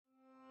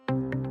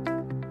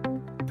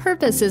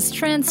purpose is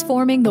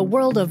transforming the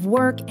world of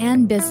work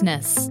and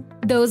business.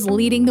 Those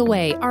leading the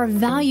way are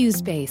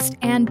values-based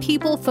and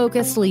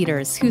people-focused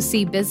leaders who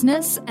see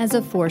business as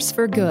a force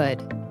for good.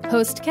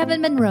 Host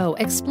Kevin Monroe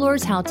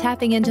explores how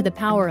tapping into the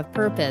power of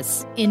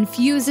purpose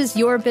infuses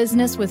your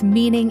business with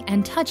meaning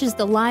and touches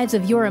the lives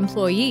of your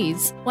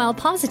employees while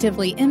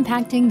positively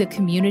impacting the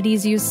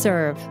communities you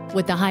serve.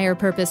 With the Higher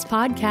Purpose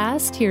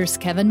Podcast, here's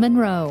Kevin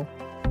Monroe.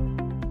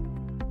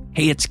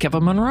 Hey, it's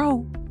Kevin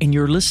Monroe, and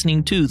you're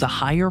listening to the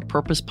Higher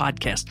Purpose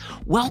Podcast.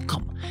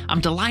 Welcome.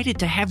 I'm delighted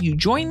to have you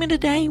join me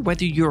today,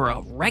 whether you're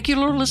a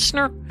regular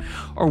listener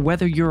or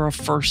whether you're a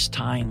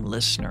first-time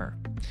listener.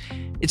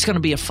 It's going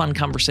to be a fun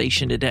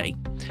conversation today.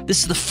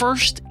 This is the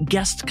first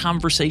guest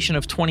conversation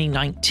of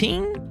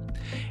 2019,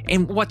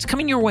 and what's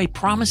coming your way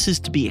promises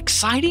to be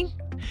exciting,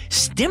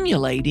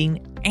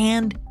 stimulating,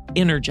 and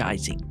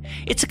energizing.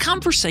 It's a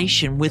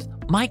conversation with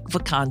Mike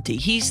Vacanti.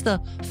 He's the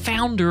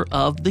founder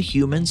of the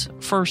Humans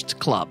First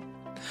Club.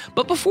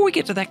 But before we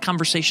get to that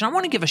conversation, I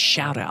want to give a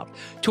shout out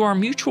to our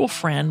mutual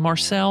friend,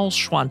 Marcel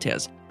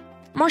Schwantes.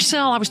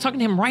 Marcel, I was talking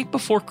to him right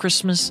before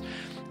Christmas,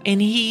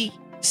 and he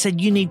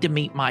said, you need to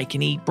meet Mike,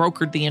 and he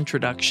brokered the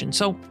introduction.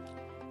 So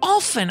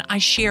often I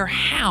share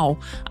how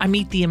I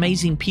meet the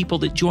amazing people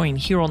that join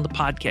here on the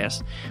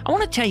podcast. I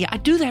want to tell you, I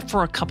do that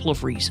for a couple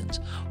of reasons.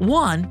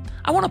 One,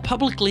 I want to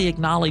publicly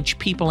acknowledge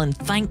people and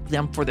thank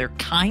them for their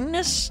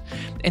kindness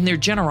and their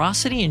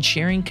generosity in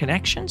sharing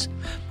connections.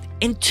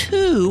 And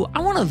two, I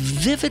want to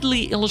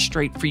vividly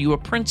illustrate for you a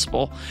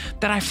principle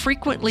that I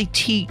frequently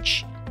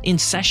teach in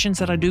sessions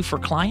that I do for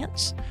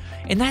clients.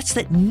 And that's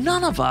that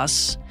none of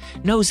us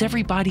knows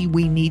everybody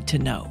we need to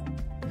know.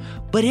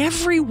 But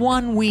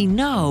everyone we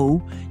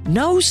know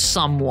knows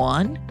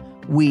someone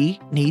we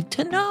need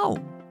to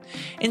know.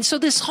 And so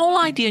this whole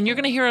idea, and you're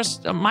going to hear us,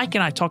 Mike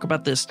and I talk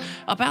about this,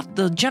 about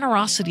the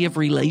generosity of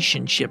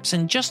relationships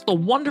and just the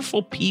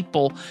wonderful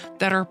people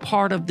that are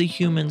part of the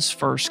Humans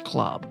First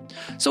Club.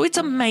 So it's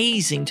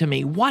amazing to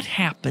me what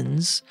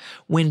happens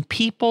when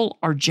people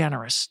are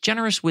generous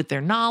with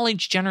their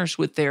knowledge, generous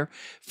with their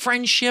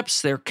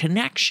friendships, their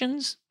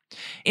connections.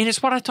 And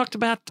it's what I talked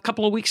about a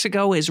couple of weeks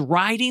ago is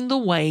riding the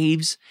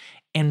waves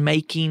and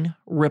making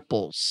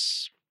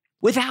ripples.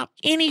 Without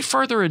any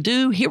further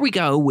ado, here we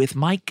go with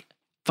Mike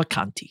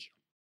Vacanti.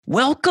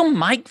 Welcome,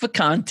 Mike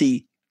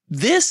Vacanti.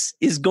 This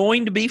is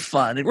going to be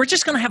fun, and we're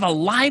just going to have a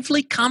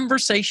lively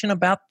conversation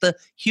about the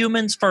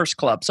Humans First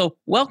Club. So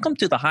welcome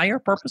to the Higher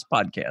Purpose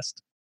Podcast.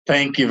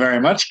 Thank you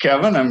very much,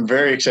 Kevin. I'm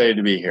very excited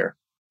to be here.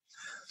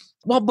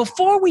 Well,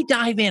 before we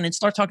dive in and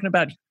start talking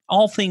about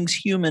all things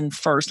human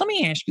first, let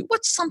me ask you,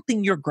 what's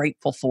something you're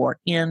grateful for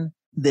in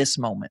this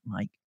moment,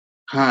 Mike?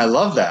 I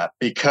love that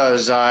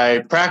because I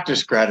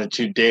practice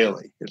gratitude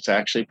daily. It's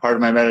actually part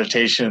of my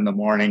meditation in the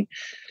morning.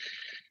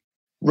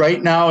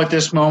 Right now, at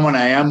this moment,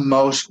 I am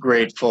most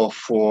grateful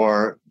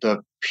for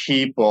the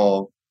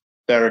people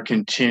that are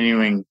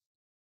continuing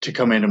to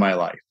come into my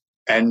life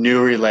and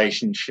new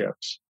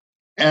relationships.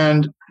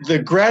 And the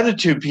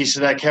gratitude piece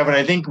of that, Kevin,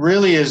 I think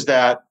really is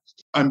that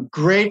I'm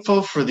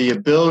grateful for the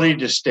ability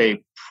to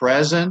stay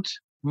present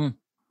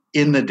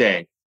in the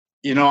day.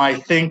 You know, I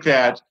think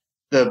that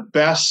the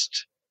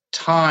best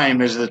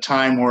time is the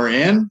time we're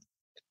in,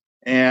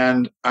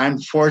 and I'm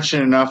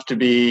fortunate enough to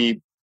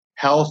be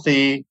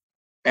healthy,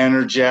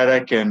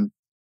 energetic, and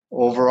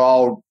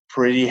overall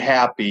pretty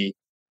happy,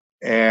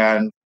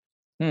 and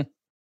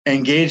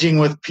engaging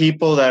with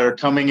people that are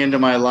coming into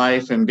my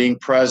life and being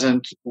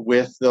present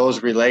with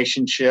those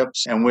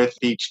relationships and with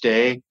each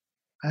day.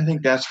 I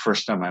think that's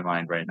first on my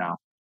mind right now.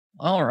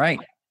 All right.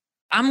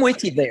 I'm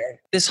with you there.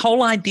 This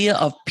whole idea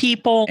of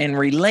people and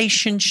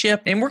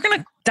relationship, and we're going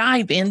to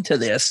dive into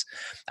this.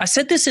 I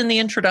said this in the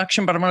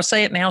introduction, but I'm going to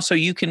say it now so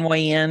you can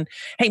weigh in.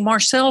 Hey,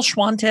 Marcel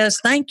Schwantes,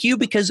 thank you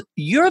because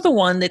you're the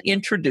one that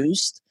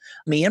introduced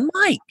me and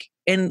Mike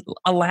and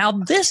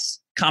allowed this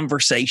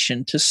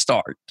conversation to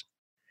start.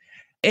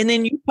 And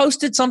then you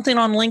posted something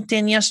on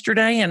LinkedIn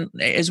yesterday, and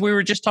as we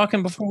were just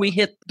talking before we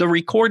hit the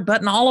record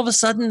button, all of a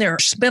sudden there are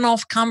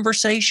spin-off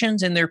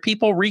conversations and there are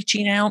people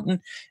reaching out, and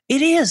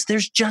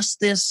there's just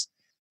this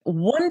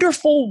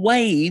wonderful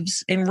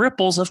waves and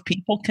ripples of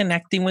people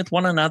connecting with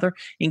one another,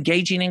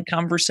 engaging in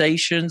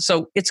conversation.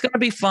 So it's going to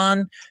be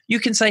fun. You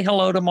can say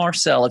hello to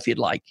Marcel if you'd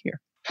like here.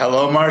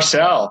 Hello,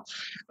 Marcel.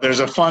 There's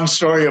a fun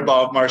story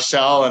about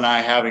Marcel and I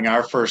having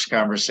our first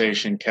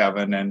conversation,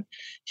 Kevin, and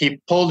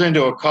he pulled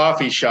into a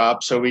coffee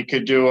shop so we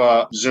could do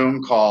a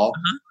Zoom call,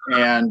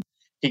 and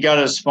he got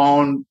his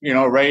phone,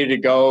 ready to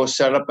go,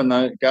 set up, and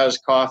got his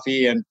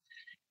coffee, and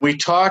we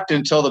talked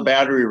until the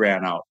battery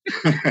ran out.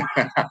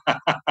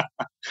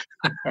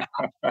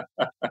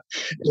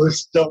 It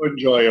was so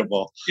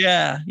enjoyable.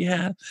 Yeah.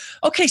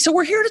 Okay, so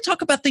we're here to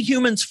talk about the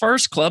Humans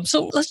First Club.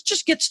 So let's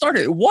just get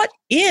started. What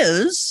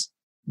is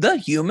the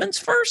Humans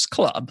First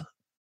Club?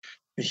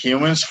 The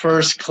Humans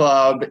First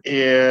Club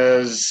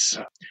is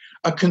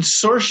a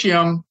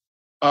consortium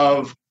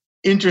of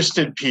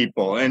interested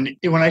people. And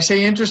when I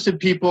say interested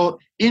people,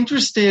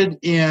 interested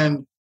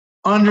in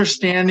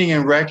understanding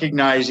and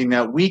recognizing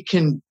that we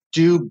can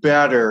do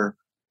better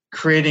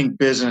creating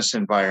business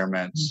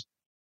environments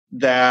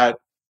that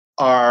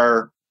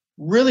are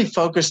really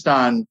focused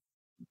on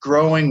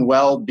growing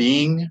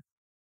well-being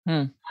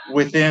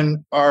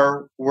within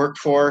our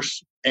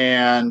workforce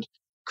and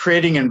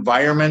creating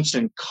environments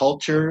and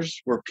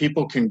cultures where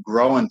people can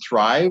grow and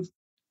thrive,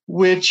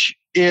 which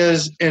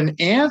is an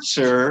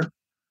answer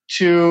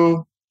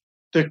to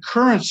the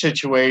current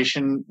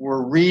situation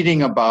we're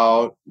reading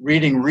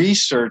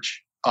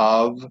research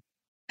of,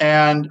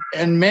 and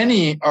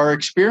many are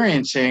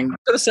experiencing. I'm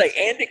going to say,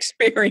 and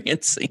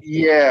experiencing.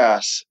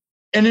 Yes,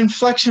 an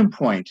inflection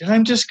point. And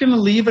I'm just going to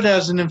leave it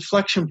as an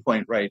inflection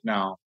point right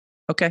now.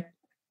 Okay.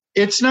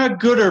 It's not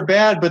good or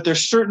bad, but there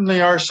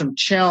certainly are some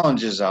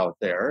challenges out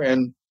there.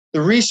 And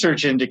the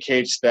research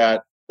indicates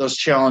that those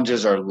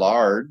challenges are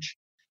large.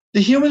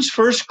 The Humans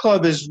First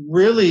Club is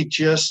really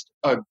just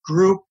a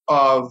group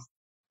of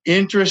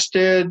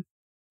interested,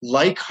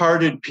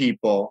 like-hearted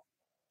people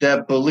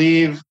that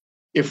believe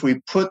if we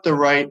put the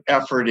right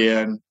effort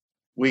in,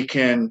 we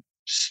can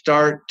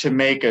start to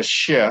make a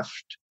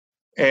shift.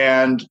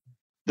 And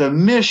the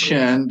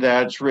mission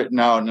that's written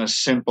out in a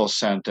simple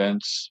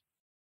sentence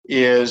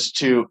is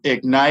to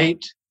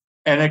ignite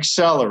and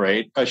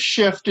accelerate a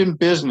shift in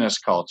business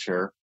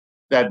culture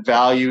that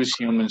values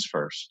humans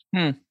first.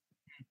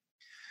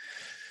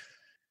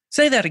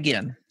 Say that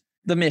again,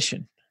 the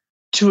mission.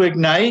 To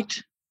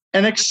ignite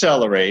and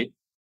accelerate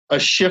a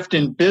shift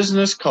in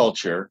business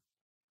culture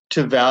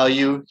to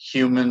value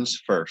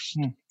humans first.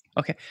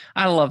 Okay.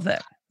 I love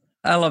that.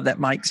 I love that,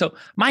 Mike. So,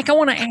 Mike, I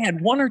want to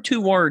add one or two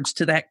words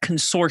to that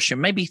consortium,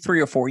 maybe 3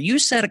 or 4. You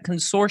said a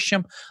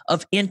consortium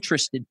of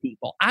interested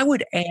people. I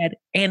would add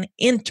an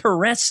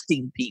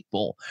interesting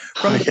people.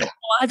 From the people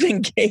I've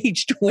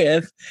engaged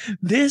with,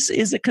 this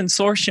is a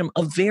consortium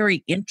of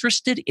very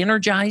interested,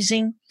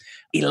 energizing,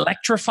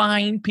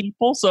 electrifying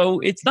people.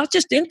 So it's not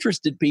just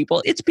interested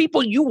people, it's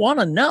people you want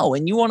to know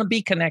and you want to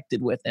be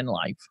connected with in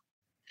life.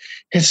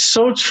 It's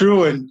so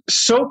true and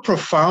so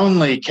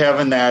profoundly,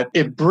 Kevin, that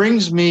it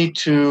brings me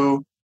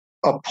to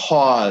a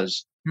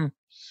pause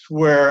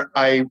where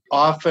I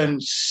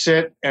often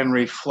sit and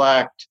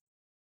reflect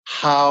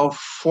how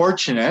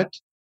fortunate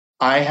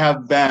I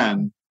have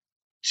been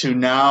to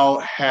now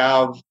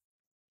have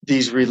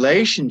these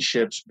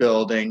relationships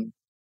building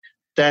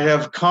that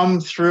have come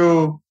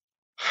through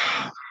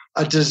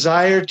a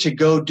desire to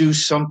go do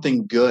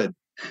something good.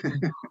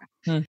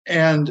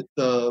 And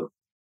the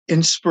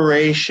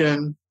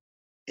inspiration,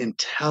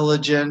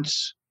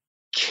 intelligence,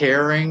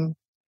 caring,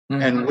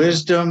 and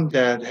wisdom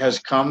that has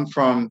come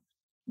from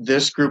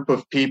this group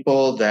of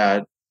people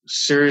that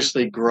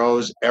seriously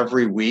grows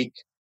every week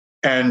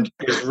and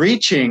is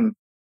reaching,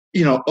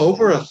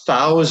 over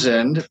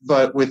 1,000,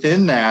 but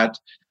within that,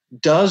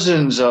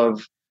 dozens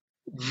of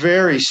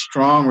very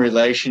strong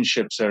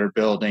relationships that are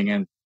building.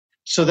 And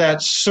so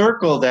that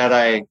circle that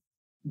I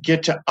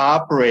get to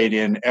operate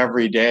in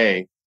every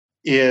day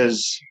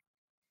is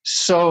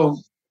so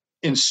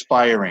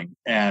inspiring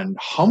and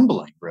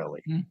humbling,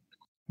 really.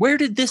 Where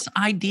did this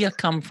idea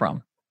come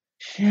from?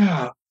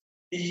 Yeah.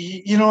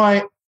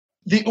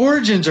 The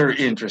origins are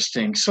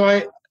interesting.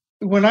 So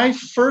when I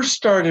first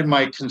started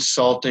my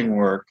consulting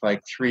work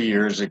like 3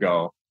 years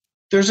ago,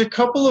 there's a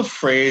couple of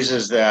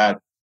phrases that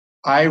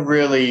I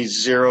really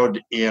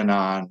zeroed in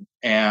on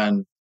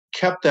and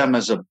kept them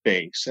as a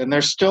base. And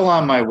they're still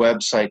on my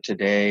website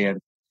today. And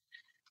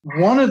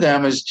one of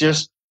them is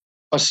just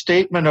a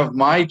statement of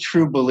my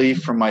true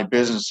belief from my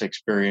business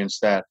experience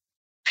that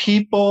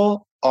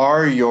people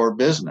are your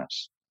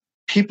business.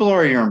 People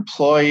are your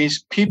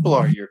employees. People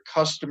are your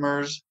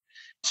customers.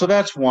 So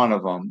that's one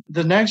of them.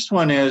 The next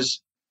one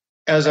is,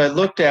 as I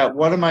looked at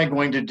what am I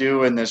going to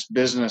do in this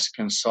business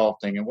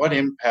consulting and what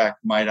impact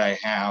might I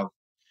have?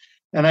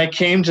 And I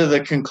came to the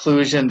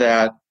conclusion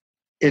that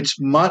it's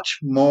much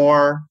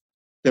more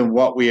than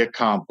what we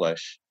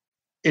accomplish.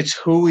 It's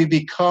who we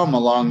become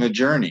along the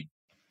journey.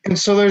 And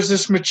so there's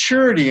this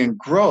maturity and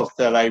growth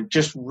that I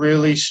just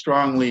really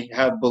strongly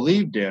have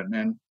believed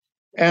in.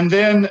 And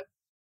then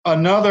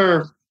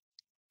another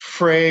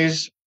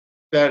phrase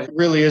that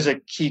really is a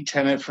key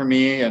tenet for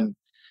me and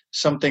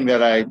something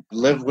that I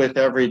live with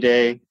every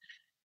day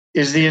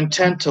is the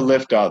intent to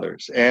lift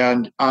others.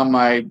 And on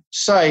my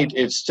site,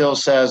 it still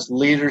says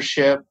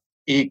leadership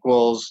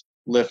equals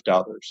lift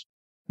others.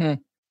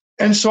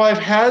 And so I've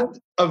had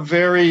a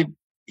very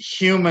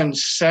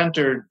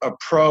human-centered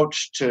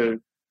approach to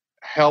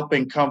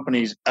helping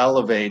companies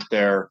elevate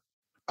their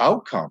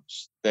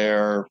outcomes,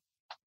 their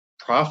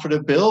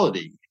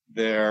profitability,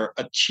 their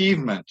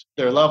achievement,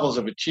 their levels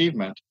of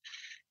achievement,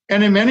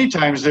 and in many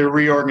times their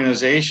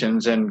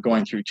reorganizations and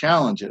going through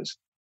challenges.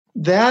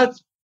 That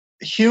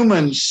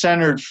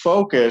human-centered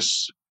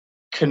focus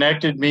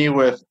connected me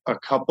with a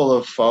couple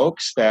of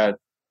folks that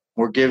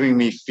were giving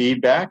me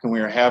feedback, and we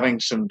were having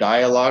some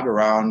dialogue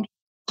around.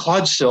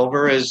 Claude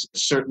Silver is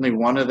certainly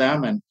one of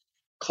them, and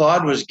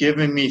Claude was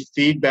giving me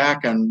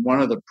feedback on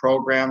one of the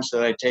programs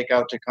that I take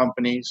out to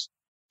companies.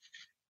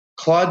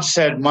 Claude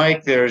said,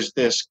 Mike, there's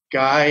this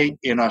guy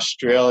in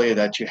Australia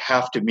that you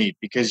have to meet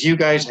because you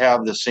guys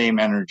have the same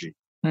energy.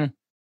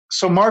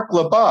 So Mark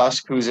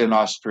LaBusque, who's in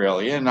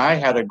Australia, and I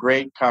had a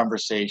great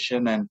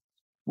conversation. And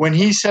when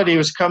he said he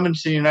was coming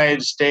to the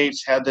United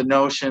States, had the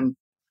notion,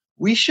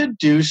 we should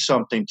do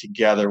something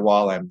together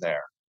while I'm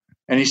there.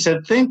 And he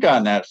said, think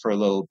on that for a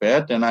little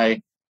bit. And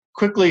I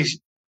quickly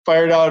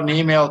fired out an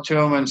email to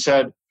him and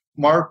said,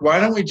 Mark, why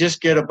don't we just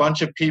get a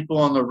bunch of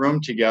people in the room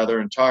together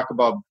and talk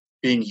about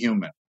being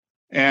human?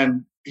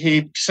 And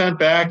he sent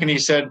back and he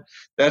said,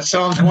 that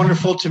sounds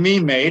wonderful to me,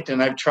 mate.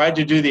 And I've tried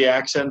to do the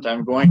accent.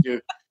 I'm going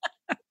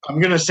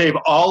to save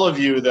all of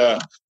you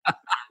the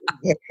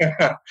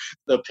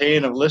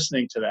pain of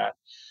listening to that.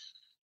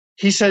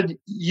 He said,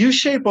 you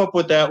shape up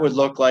what that would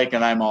look like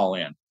and I'm all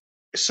in.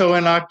 So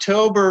in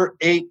October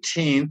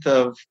 18th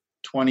of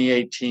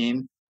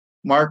 2018,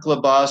 Mark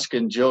LaBusque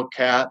and Jill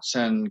Katz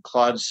and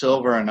Claude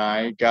Silver and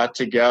I got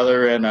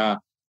together in a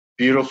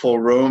beautiful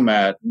room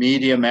at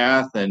Media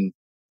Math and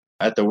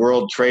at the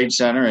World Trade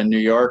Center in New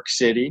York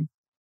City.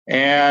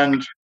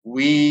 And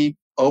we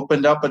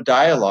opened up a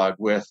dialogue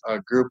with a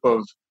group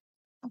of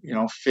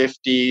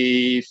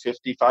 50,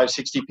 55,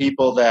 60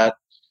 people. That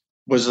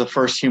was the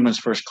first Humans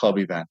First Club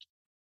event.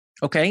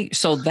 Okay,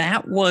 so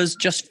that was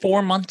just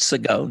 4 months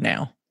ago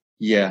now.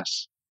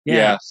 Yes. Yeah.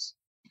 Yes.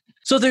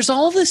 So there's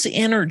all this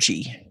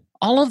energy,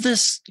 all of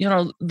this,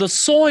 the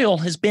soil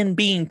has been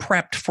being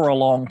prepped for a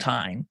long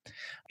time.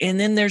 And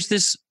then there's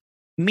this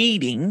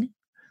meeting,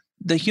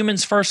 the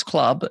Humans First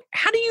Club.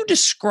 How do you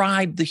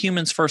describe the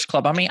Humans First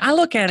Club? I mean, I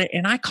look at it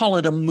and I call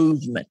it a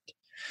movement.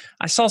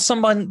 I saw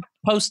someone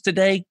post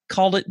today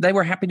called it, they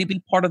were happy to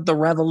be part of the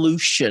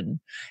revolution.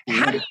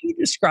 How do you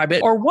describe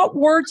it? Or what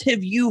words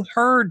have you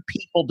heard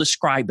people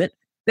describe it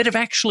that have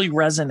actually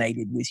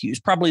resonated with you is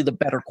probably the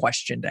better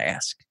question to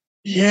ask.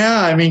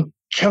 Yeah, I mean,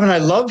 Kevin, I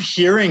love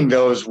hearing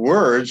those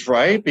words,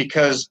 right?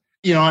 Because,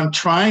 I'm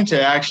trying to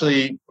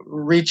actually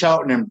reach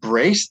out and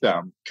embrace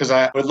them because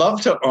I would love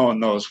to own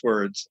those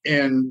words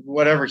in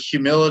whatever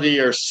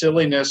humility or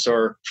silliness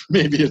or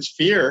maybe it's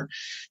fear.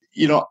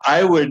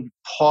 I would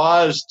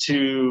pause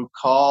to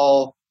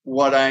call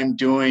what I'm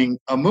doing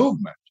a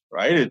movement,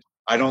 right?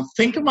 I don't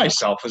think of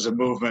myself as a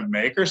movement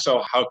maker,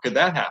 so how could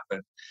that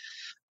happen?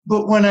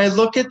 But when I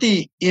look at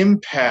the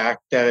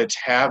impact that it's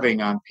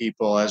having on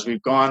people as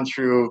we've gone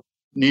through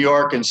New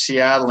York and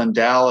Seattle and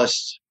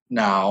Dallas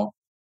now,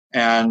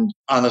 and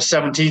on the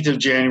 17th of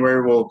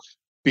January, we'll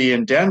be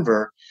in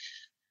Denver.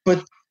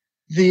 But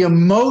the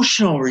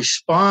emotional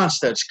response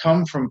that's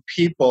come from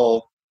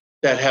people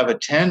that have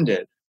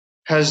attended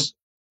has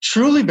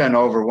truly been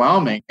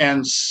overwhelming.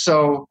 And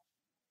so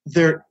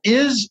there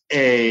is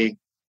a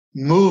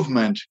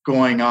movement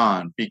going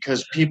on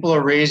because people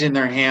are raising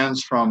their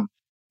hands from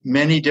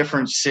many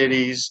different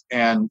cities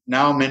and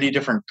now many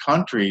different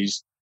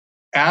countries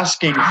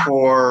asking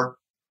for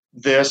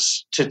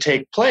this to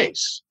take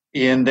place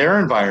in their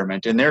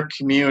environment, in their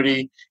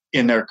community,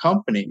 in their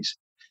companies.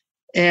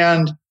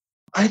 And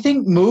I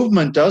think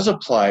movement does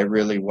apply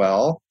really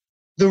well.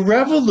 The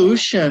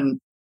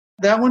revolution,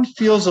 that one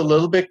feels a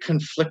little bit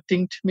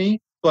conflicting to me,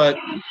 but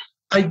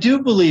I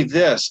do believe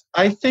this.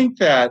 I think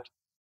that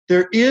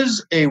there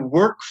is a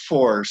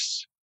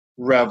workforce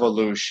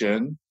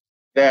revolution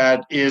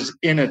that is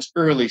in its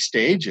early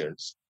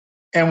stages.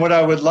 And what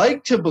I would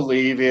like to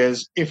believe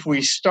is if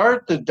we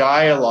start the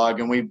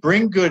dialogue and we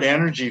bring good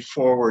energy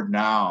forward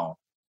now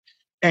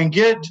and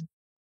get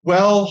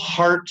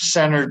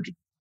heart-centered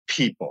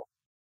people,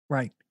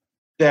 right,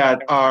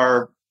 that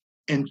are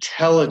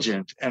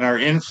intelligent and are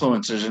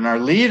influencers and are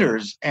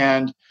leaders,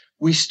 and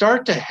we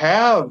start to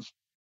have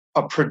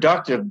a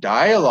productive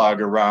dialogue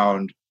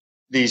around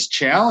these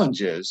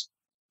challenges,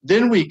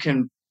 then we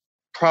can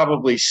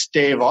probably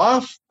stave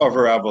off a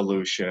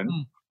revolution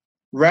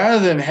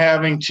rather than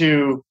having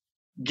to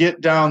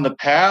get down the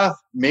path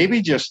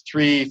maybe just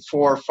 3,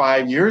 4,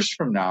 5 years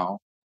from now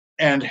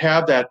and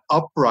have that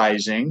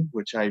uprising,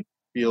 which I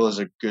feel is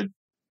a good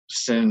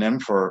synonym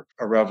for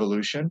a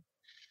revolution,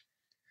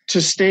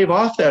 to stave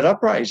off that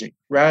uprising.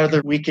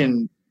 Rather, we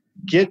can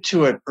get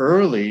to it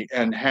early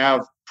and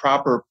have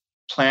proper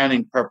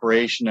planning,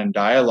 preparation, and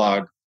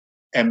dialogue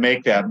and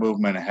make that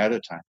movement ahead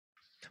of time.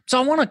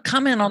 So I want to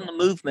comment on the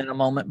movement a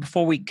moment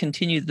before we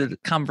continue the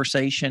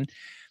conversation,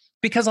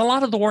 because a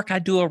lot of the work I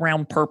do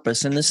around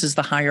purpose, and this is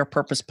the Higher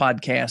Purpose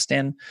podcast,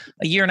 and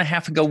a year and a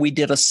half ago, we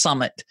did a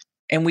summit,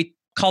 and we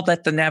called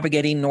that the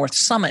Navigating North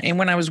Summit. And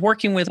when I was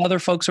working with other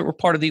folks that were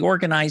part of the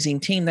organizing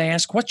team, they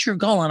asked, what's your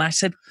goal? And I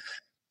said,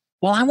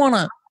 well, I want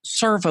to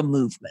serve a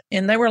movement.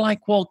 And they were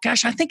like, well,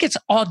 gosh, I think it's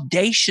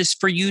audacious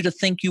for you to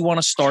think you want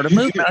to start a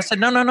movement. I said,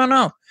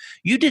 no.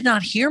 You did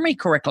not hear me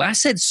correctly. I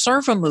said,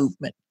 serve a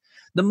movement.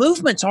 The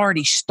movement's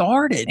already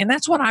started. And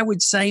that's what I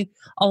would say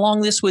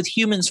along this with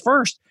Humans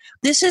First.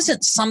 This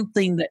isn't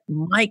something that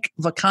Mike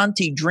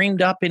Vacanti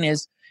dreamed up in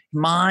his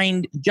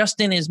mind, just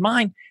in his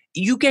mind.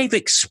 You gave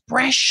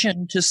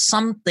expression to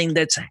something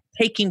that's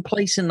taking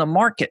place in the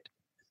market.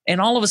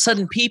 And all of a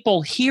sudden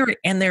people hear it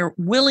and they're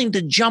willing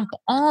to jump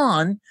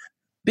on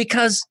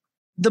because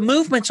the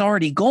movement's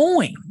already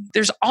going.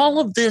 There's all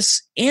of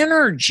this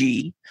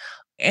energy.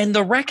 and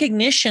the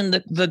recognition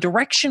that the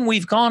direction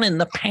we've gone in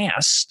the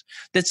past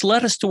that's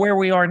led us to where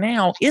we are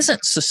now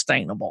isn't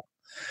sustainable.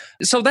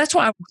 So that's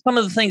why some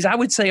of the things I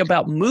would say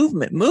about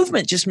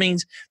movement just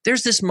means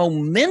there's this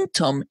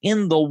momentum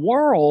in the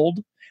world,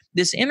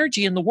 this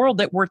energy in the world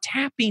that we're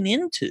tapping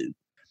into.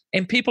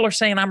 And people are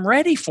saying, I'm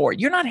ready for it.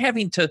 You're not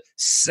having to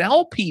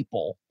sell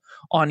people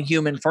on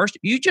Human First.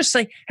 You just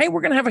say, hey,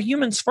 we're going to have a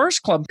Humans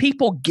First Club.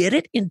 People get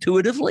it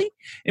intuitively.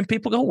 And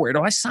people go, where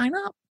do I sign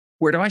up?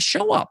 Where do I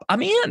show up?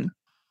 I'm in.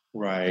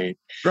 Right.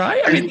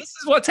 Right? I mean, this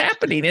is what's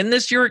happening. Isn't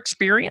this your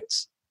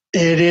experience?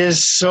 It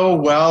is so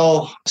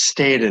well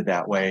stated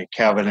that way,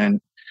 Kevin.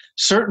 And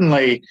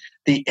certainly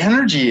the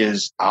energy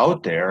is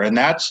out there. And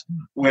that's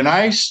when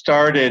I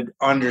started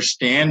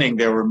understanding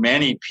there were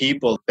many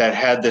people that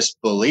had this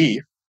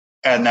belief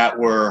and that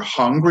were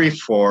hungry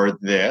for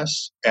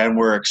this and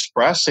were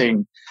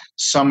expressing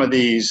some of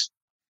these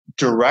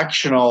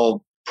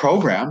directional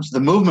programs. The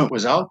movement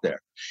was out there.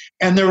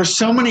 And there were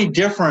so many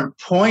different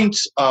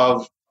points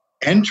of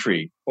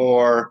entry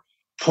or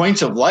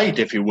points of light,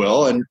 if you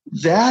will. And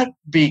that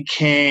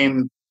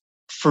became,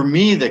 for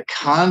me, the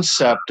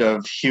concept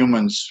of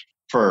Humans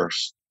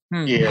First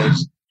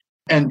is,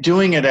 and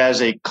doing it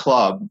as a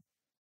club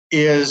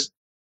is,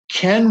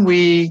 can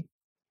we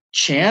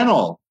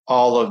channel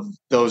all of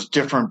those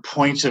different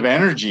points of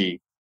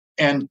energy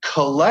and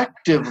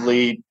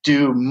collectively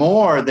do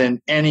more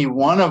than any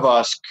one of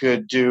us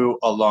could do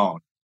alone?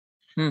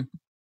 And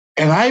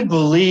I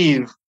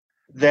believe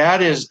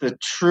that is the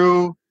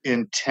true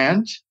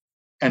intent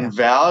and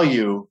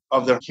value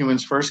of the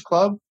Humans First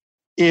Club,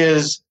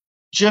 is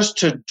just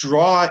to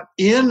draw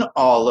in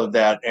all of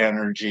that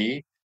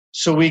energy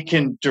so we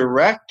can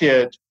direct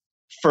it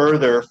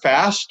further,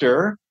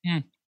 faster,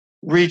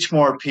 reach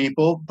more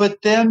people. But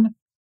then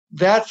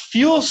that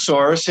fuel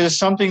source is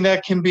something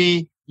that can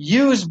be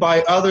used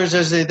by others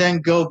as they then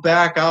go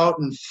back out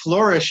and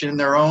flourish in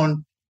their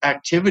own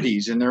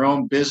activities, in their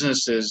own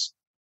businesses,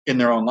 in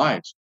their own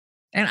lives.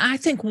 And I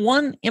think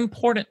one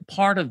important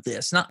part of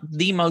this, not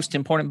the most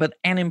important, but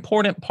an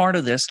important part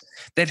of this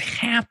that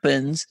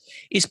happens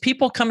is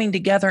people coming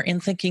together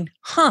and thinking,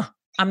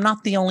 I'm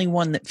not the only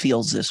one that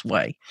feels this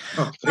way.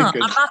 I'm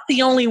not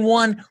the only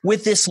one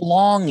with this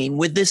longing,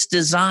 with this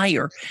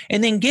desire.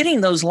 And then getting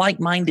those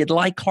like-minded,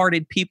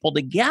 like-hearted people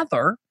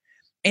together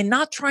and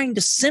not trying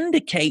to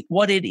syndicate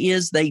what it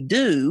is they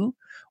do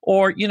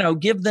or,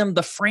 give them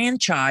the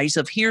franchise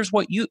of here's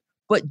what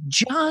but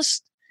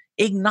just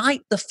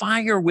ignite the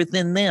fire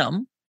within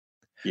them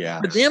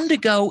for them to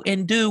go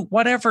and do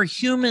whatever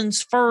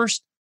Humans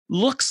First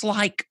looks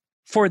like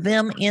for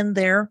them in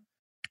their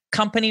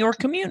company or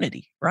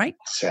community, right?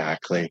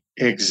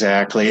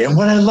 Exactly. And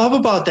what I love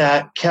about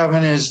that,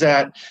 Kevin, is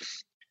that,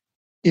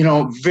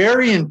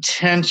 very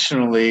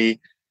intentionally,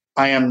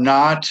 I am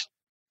not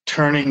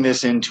turning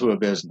this into a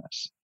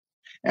business.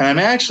 And I'm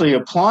actually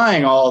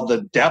applying all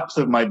the depth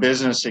of my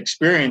business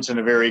experience in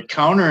a very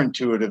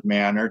counterintuitive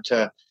manner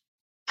to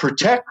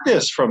protect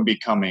this from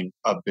becoming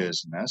a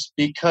business,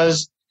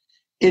 because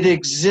it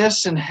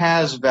exists and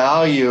has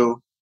value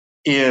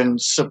in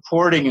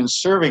supporting and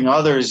serving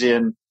others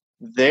in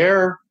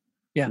their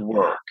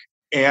work.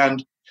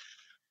 And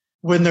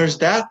when there's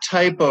that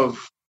type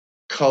of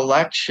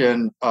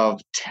collection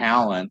of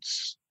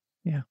talents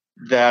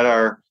that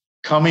are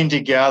coming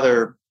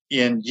together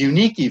in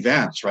unique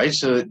events, right?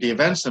 So the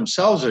events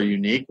themselves are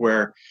unique,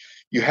 where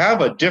you have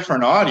a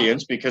different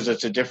audience because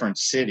it's a different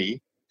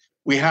city.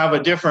 We have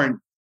a different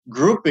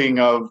grouping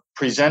of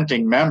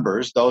presenting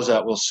members, those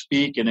that will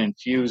speak and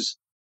infuse,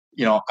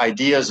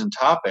 ideas and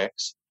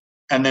topics,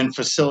 and then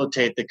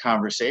facilitate the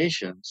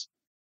conversations.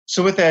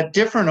 So with that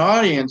different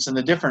audience and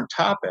the different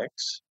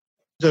topics,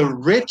 the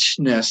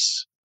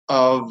richness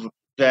of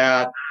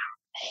that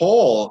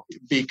whole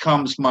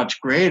becomes much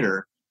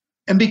greater.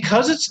 And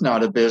because it's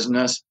not a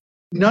business,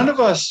 none of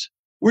us,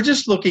 we're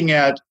just looking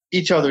at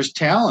each other's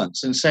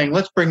talents and saying,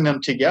 let's bring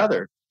them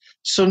together.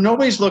 So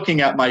nobody's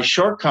looking at my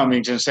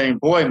shortcomings and saying,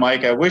 boy,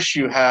 Mike, I wish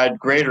you had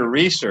greater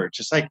research.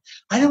 It's like,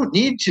 I don't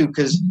need to,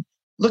 because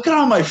look at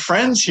all my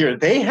friends here.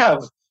 They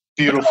have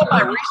beautiful. Look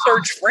at all my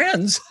research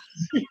friends.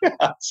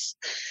 Yes.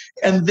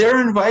 And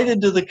they're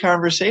invited to the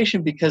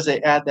conversation because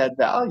they add that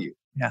value.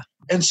 Yeah.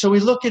 And so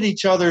we look at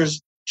each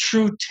other's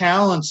true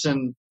talents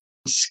and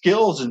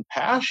skills and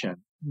passion.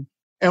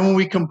 And when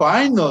we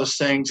combine those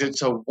things,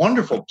 it's a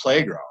wonderful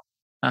playground.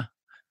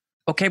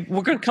 Okay,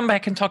 we're going to come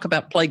back and talk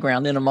about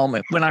playground in a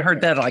moment. When I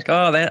heard that,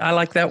 I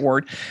like that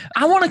word.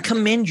 I want to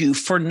commend you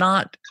for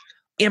not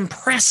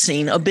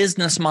impressing a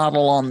business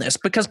model on this,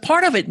 because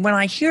part of it, when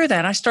I hear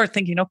that, I start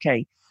thinking,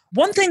 okay,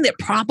 one thing that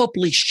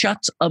probably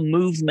shuts a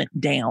movement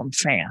down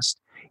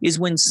fast is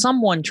when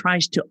someone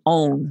tries to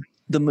own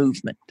the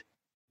movement.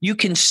 You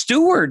can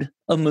steward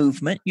a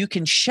movement, you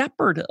can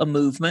shepherd a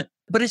movement,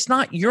 but it's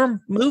not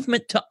your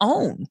movement to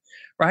own,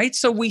 right?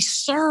 So we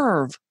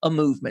serve a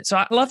movement. So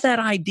I love that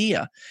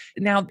idea.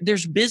 Now,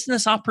 there's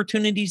business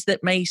opportunities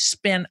that may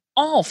spin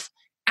off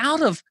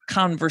out of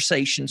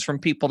conversations from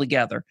people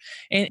together.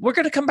 And we're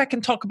going to come back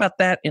and talk about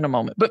that in a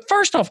moment. But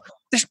first off,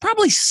 there's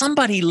probably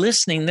somebody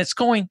listening that's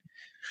going,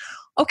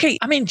 okay,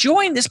 I'm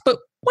enjoying this, but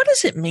what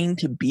does it mean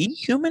to be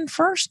human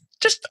first?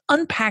 Just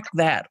unpack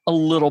that a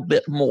little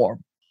bit more.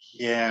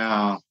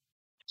 Yeah.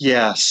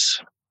 Yes.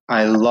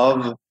 I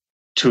love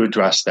to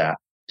address that.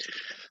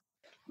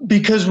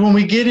 Because when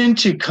we get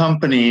into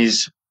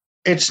companies,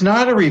 it's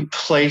not a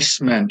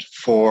replacement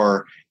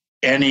for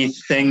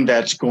anything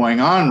that's going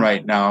on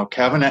right now,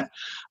 Kevin.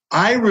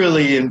 I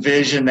really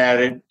envision that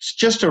it's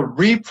just a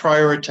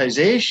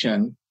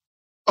reprioritization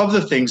of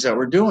the things that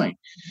we're doing.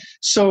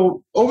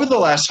 So over the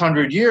last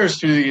 100 years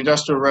through the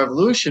Industrial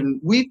Revolution,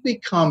 we've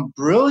become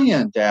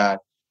brilliant at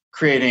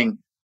creating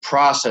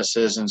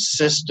processes and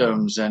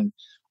systems and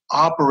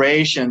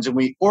operations, and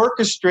we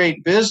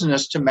orchestrate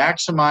business to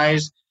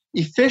maximize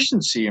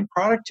efficiency and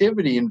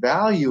productivity and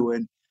value.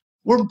 And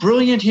we're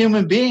brilliant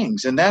human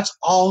beings, and that's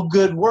all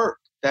good work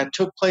that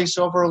took place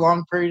over a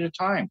long period of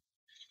time.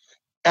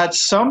 At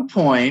some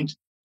point,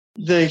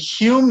 the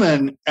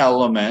human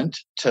element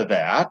to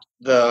that,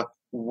 the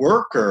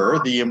worker,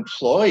 the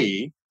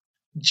employee,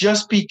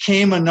 just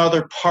became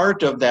another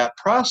part of that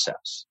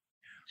process.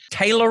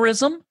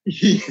 Taylorism,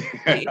 Yeah.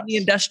 the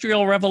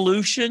Industrial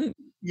Revolution.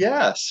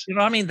 Yes.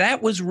 That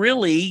was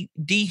really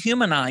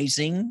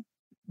dehumanizing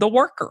the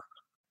worker.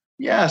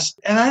 Yes.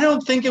 And I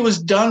don't think it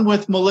was done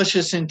with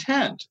malicious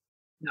intent.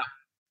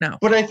 No.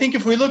 But I think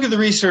if we look at the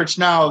research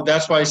now,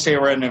 that's why I say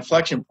we're at an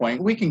inflection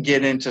point. We can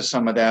get into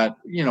some of that,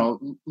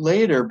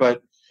 later,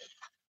 but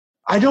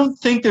I don't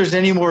think there's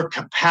any more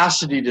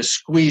capacity to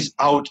squeeze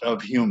out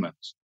of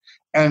humans.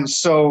 And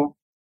so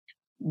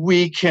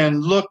we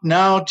can look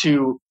now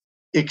to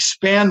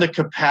expand the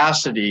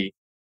capacity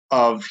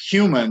of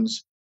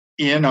humans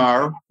in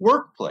our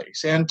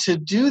workplace. And to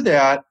do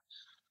that,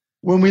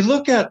 when we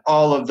look at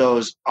all of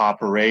those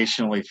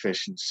operational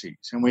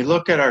efficiencies and we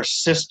look at our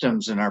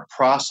systems and our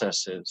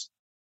processes,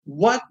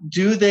 what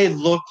do they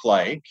look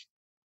like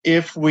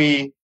if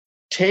we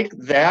take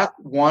that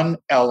one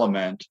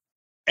element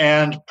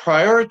and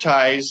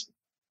prioritize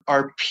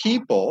our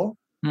people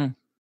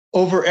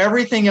over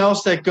everything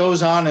else that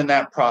goes on in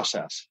that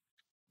process?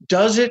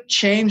 Does it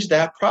change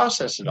that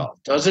process at all?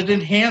 Does it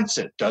enhance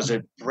it? Does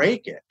it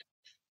break it?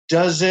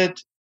 Does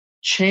it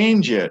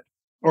change it?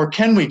 Or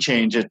can we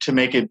change it to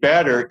make it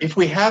better if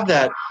we have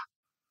that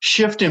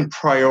shift in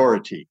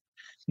priority?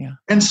 Yeah.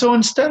 And so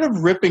instead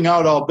of ripping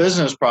out all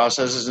business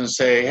processes and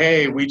say,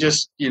 hey, we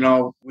just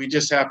have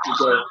to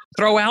go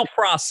throw out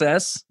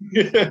process.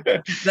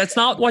 That's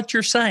not what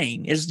you're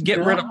saying, is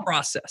get rid of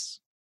process.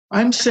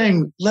 I'm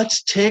saying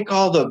let's take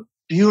all the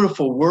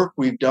beautiful work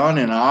we've done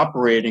in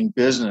operating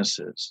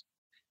businesses.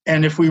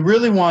 And if we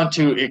really want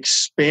to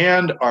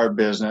expand our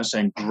business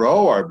and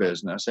grow our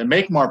business and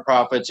make more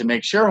profits and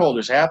make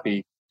shareholders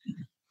happy,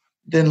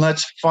 then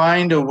let's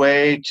find a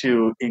way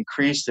to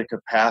increase the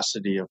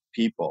capacity of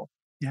people.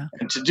 Yeah.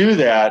 And to do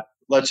that,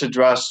 let's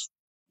address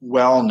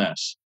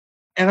wellness.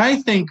 And I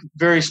think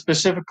very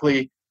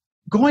specifically,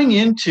 going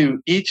into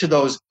each of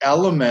those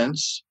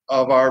elements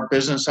of our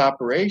business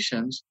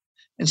operations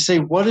and say,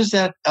 what does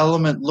that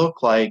element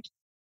look like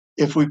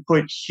if we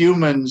put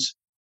humans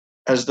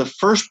as the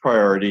first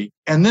priority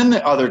and then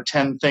the other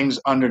 10 things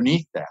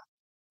underneath that?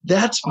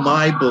 That's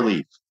my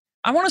belief.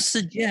 I want to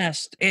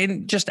suggest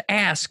and just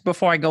ask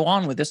before I go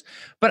on with this,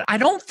 but I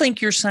don't think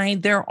you're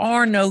saying there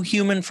are no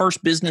human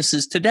first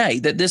businesses today,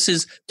 that this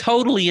is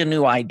totally a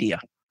new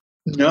idea.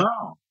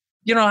 No.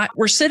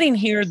 We're sitting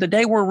here, the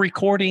day we're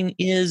recording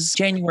is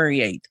January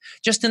 8th.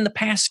 Just in the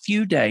past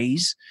few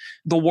days,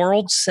 the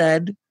world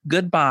said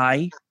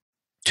goodbye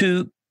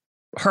to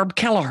Herb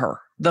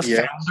Kelleher, the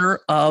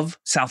founder of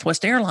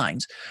Southwest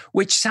Airlines,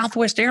 which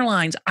Southwest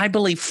Airlines, I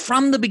believe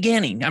from the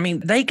beginning,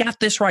 they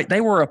got this right.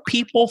 They were a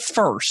people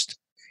first.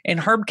 And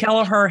Herb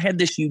Kelleher had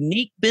this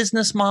unique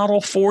business model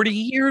 40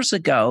 years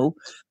ago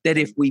that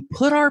if we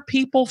put our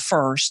people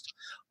first,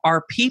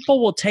 our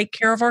people will take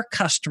care of our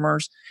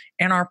customers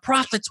and our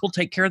profits will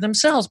take care of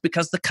themselves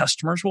because the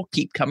customers will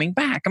keep coming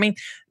back.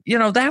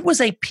 That was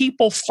a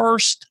people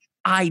first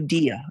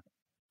idea.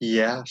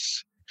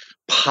 Yes.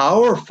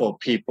 Powerful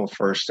people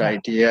first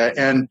idea.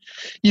 And,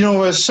 I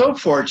was so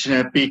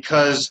fortunate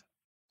because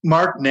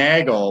Mark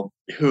Nagel,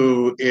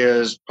 who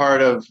is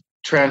part of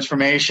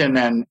transformation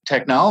and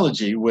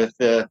technology with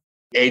the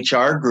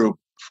HR group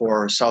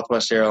for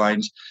Southwest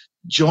Airlines,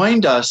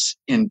 joined us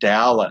in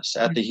Dallas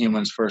at the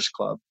Humans First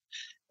Club.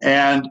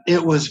 And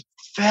it was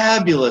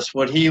fabulous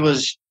what he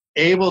was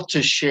able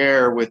to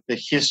share with the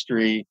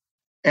history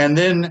and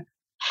then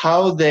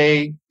how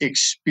they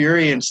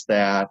experienced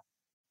that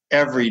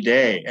every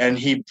day. And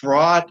he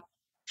brought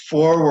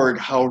forward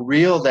how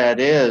real that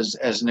is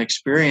as an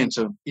experience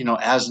of,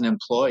 as an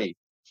employee.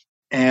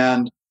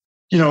 And,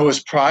 it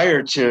was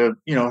prior to,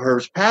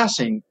 her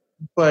passing.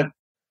 But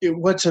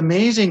what's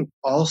amazing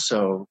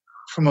also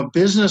from a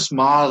business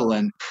model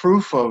and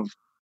proof of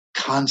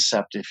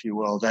concept, if you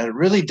will, that it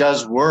really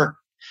does work,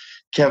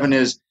 Kevin,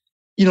 is,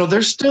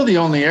 they're still the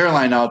only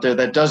airline out there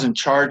that doesn't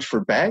charge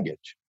for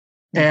baggage.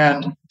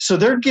 And so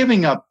they're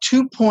giving up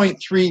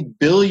 $2.3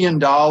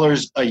 billion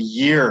a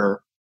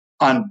year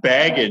on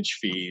baggage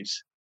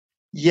fees.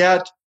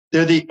 Yet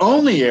they're the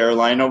only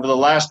airline over the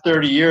last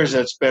 30 years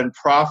that's been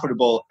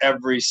profitable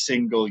every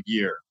single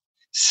year.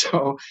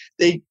 So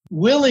they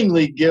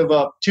willingly give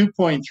up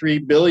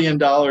 $2.3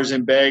 billion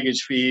in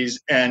baggage fees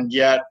and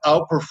yet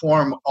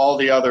outperform all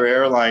the other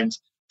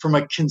airlines from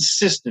a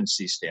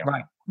consistency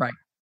standpoint. Right.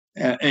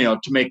 And,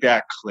 to make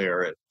that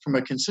clear, from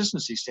a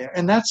consistency standpoint.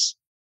 And that's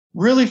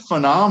really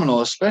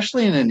phenomenal,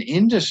 especially in an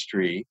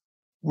industry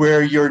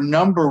where your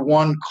number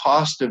one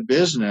cost of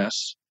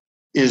business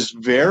is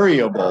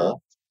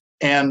variable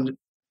and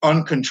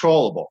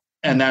uncontrollable,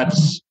 and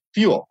that's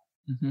fuel.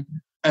 Mm-hmm.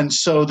 And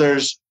so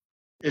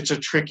it's a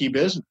tricky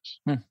business.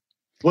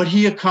 What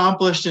he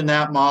accomplished in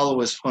that model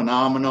was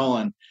phenomenal.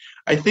 And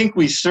I think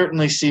we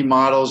certainly see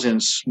models in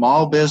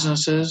small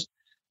businesses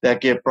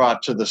that get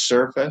brought to the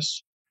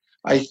surface.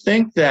 I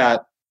think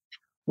that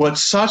what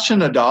Satya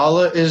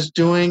Nadella is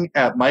doing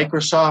at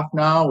Microsoft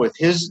now with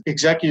his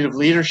executive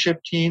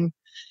leadership team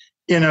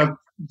in a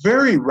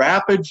very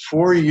rapid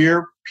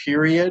 4-year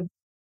period,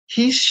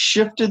 he's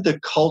shifted the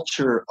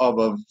culture of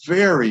a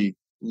very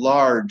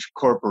large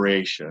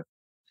corporation.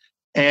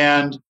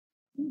 And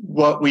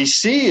what we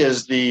see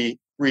is the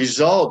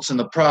results and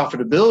the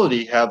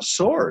profitability have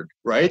soared,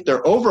 right?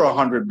 They're over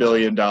 $100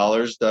 billion.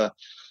 The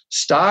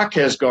stock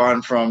has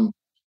gone from,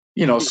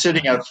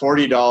 sitting at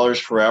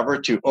 $40 forever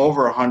to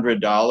over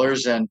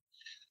 $100. And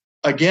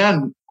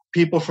again,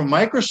 people from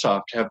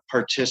Microsoft have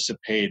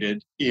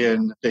participated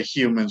in the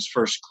Humans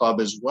First Club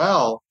as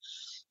well.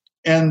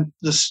 And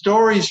the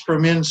stories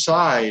from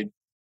inside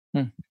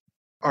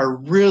are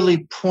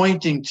really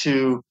pointing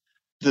to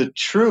the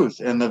truth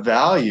and the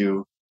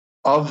value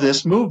of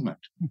this movement.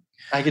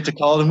 I get to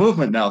call it a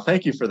movement now.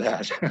 Thank you for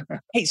that.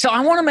 Hey, so I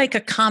want to make a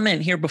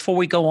comment here before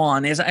we go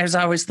on. As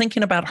I was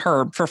thinking about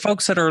Herb, for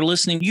folks that are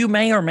listening, you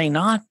may or may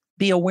not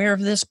be aware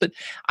of this, but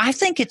I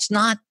think it's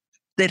not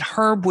that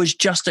Herb was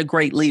just a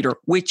great leader,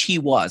 which he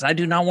was. I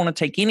do not want to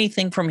take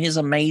anything from his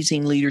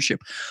amazing leadership,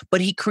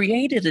 but he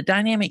created a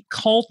dynamic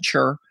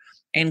culture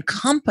and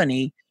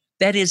company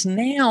that is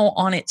now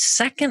on its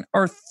second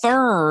or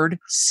third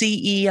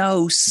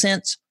CEO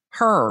since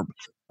Herb.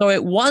 So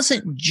it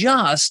wasn't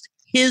just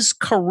his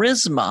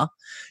charisma,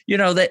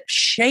 that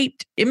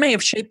it may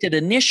have shaped it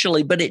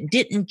initially, but it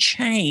didn't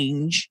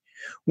change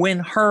when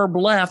Herb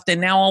left.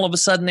 And now all of a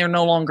sudden they're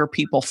no longer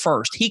people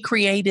first. He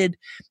created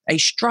a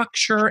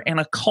structure and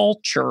a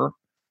culture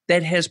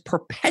that has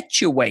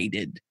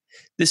perpetuated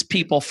this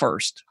people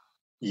first.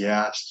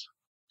 Yes.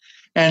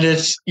 And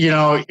it's,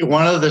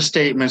 one of the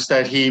statements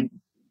that he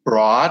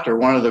brought, or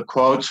one of the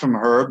quotes from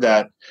Herb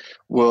that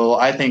will,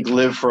 I think,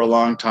 live for a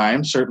long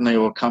time, certainly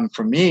will come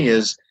from me,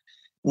 is,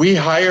 "We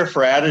hire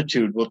for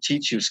attitude, we'll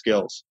teach you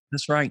skills."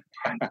 That's right.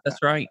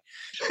 That's right.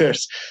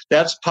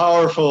 That's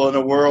powerful in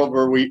a world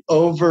where we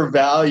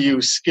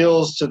overvalue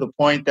skills to the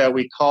point that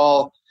we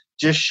call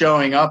just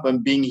showing up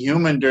and being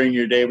human during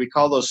your day, we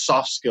call those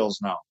soft skills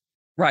now.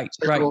 Right,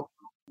 right. Well,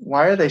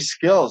 why are they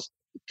skills?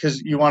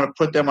 Because you want to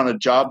put them on a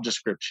job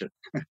description.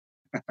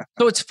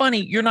 So it's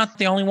funny, you're not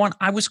the only one.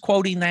 I was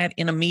quoting that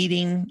in a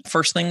meeting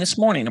first thing this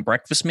morning, a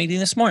breakfast meeting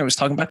this morning. I was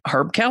talking about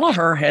Herb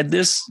Kelleher had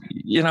this,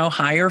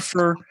 hire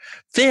for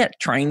fit,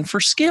 train for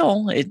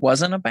skill. It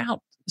wasn't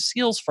about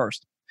skills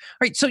first.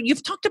 All right. So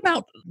you've talked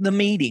about the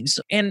meetings,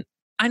 and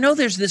I know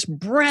there's this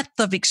breadth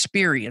of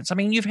experience. I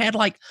mean, you've had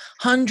like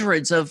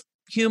hundreds of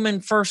Human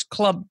First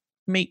Club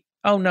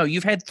Oh no,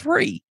 you've had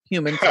 3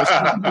 Human First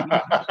Club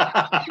meetings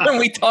when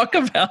we talk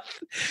about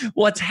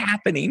what's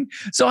happening.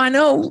 So I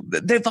know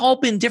they've all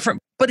been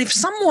different, but if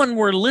someone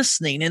were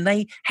listening and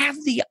they have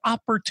the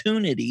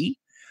opportunity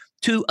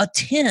to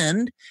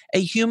attend a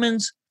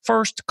Humans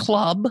First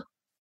Club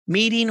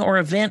meeting or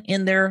event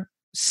in their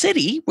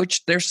city,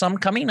 which there's some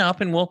coming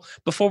up, and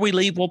before we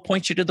leave, we'll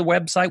point you to the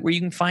website where you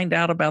can find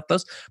out about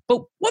those.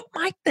 But what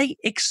might they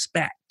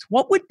expect?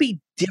 What would be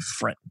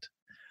different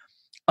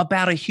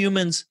about a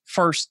Humans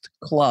First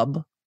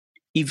Club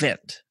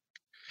event?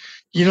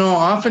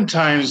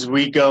 Oftentimes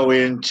we go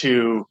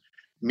into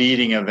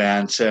meeting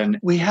events and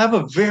we have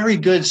a very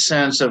good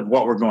sense of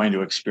what we're going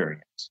to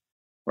experience,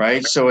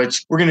 right? So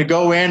we're going to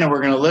go in and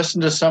we're going to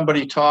listen to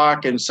somebody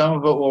talk, and some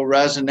of it will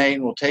resonate,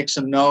 and we'll take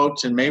some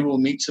notes, and maybe we'll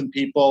meet some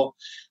people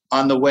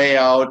on the way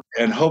out,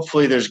 and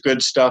hopefully there's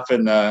good stuff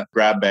in the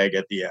grab bag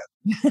at the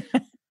end.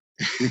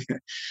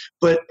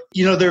 But,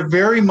 they're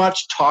very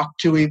much talk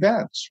to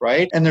events,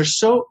 right? And they're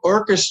so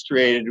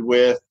orchestrated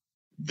with,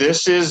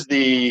 this is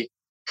the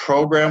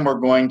program we're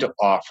going to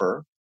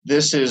offer.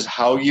 This is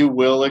how you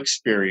will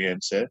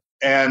experience it.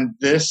 And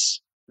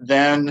this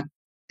then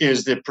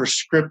is the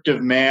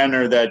prescriptive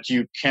manner that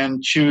you can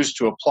choose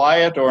to apply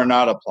it or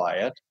not apply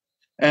it.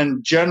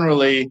 And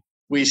generally,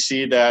 we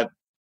see that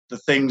the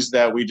things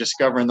that we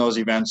discover in those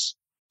events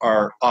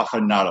are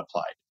often not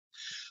applied.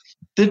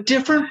 The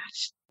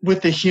difference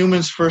with the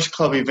Humans First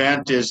Club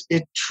event is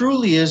it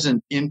truly is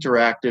an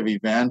interactive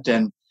event.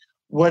 And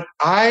what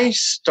I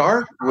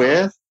start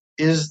with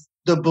is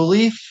the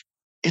belief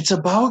it's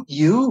about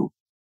you.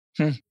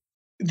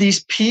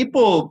 These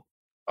people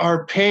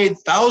are paid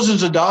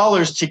thousands of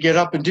dollars to get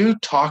up and do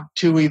talk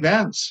to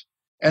events.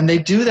 and they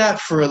do that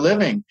for a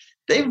living.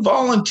 They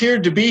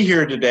volunteered to be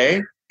here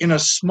today in a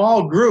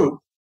small group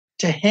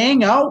to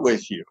hang out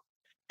with you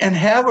and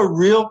have a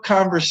real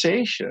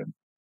conversation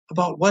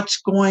about what's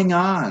going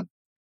on.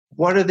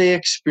 What are they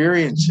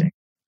experiencing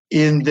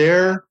in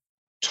their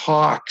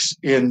talks,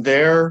 in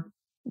their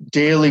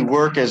daily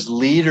work as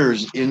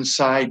leaders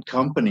inside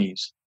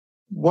companies?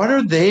 What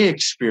are they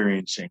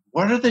experiencing?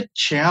 What are the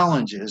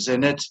challenges?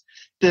 And it's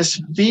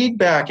this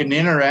feedback and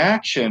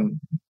interaction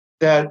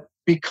that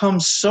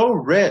becomes so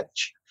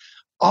rich.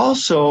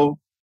 Also,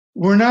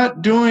 we're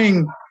not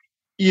doing,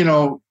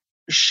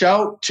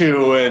 shout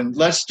to and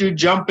let's do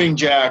jumping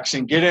jacks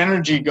and get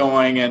energy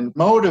going and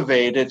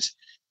motivate. It's,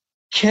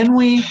 can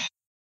we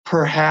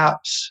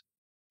perhaps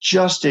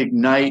just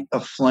ignite a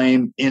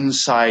flame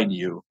inside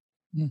you?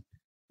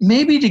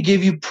 Maybe to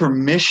give you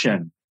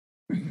permission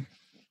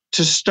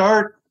to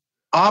start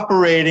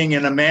operating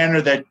in a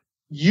manner that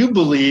you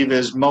believe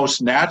is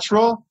most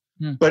natural,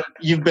 but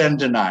you've been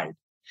denied.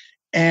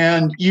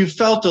 And you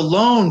felt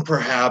alone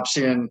perhaps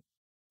in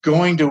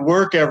going to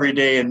work every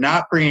day and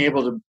not being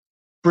able to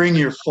bring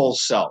your full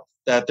self,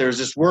 that there's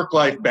this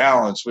work-life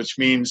balance, which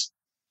means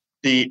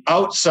the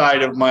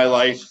outside of my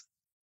life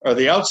or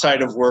the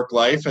outside of work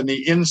life and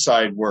the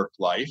inside work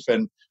life.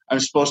 And I'm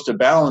supposed to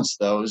balance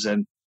those.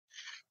 And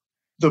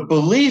the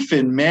belief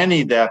in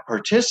many that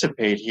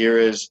participate here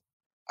is,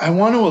 I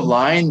want to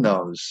align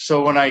those.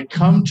 So when I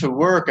come to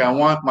work, I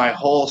want my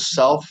whole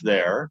self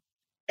there.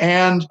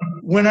 And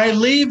when I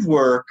leave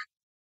work,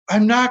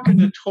 I'm not going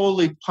to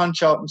totally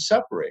punch out and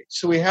separate.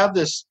 So we have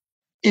this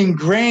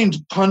ingrained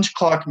punch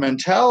clock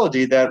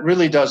mentality that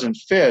really doesn't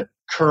fit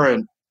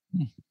current,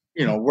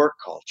 work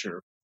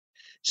culture.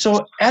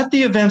 So at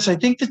the events, I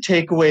think the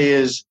takeaway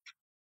is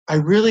I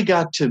really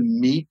got to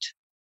meet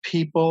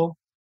people,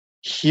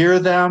 hear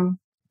them,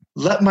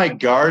 let my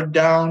guard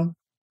down,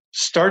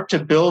 start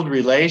to build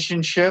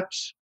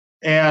relationships.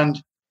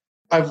 And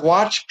I've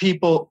watched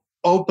people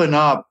open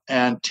up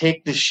and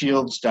take the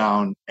shields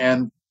down.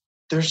 And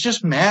there's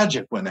just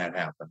magic when that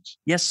happens.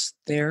 Yes,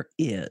 there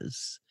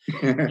is.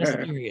 Yes,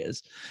 there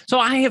is. So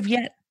I have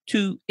yet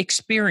to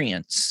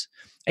experience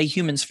a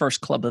Humans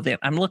First Club event.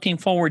 I'm looking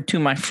forward to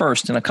my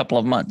first in a couple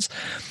of months.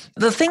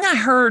 The thing I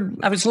heard,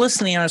 I was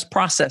listening, I was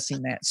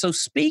processing that. So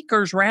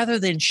speakers, rather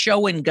than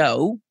show and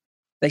go,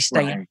 they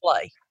stay and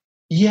play.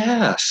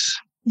 Yes.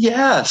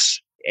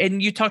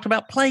 And you talked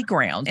about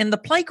playground. And the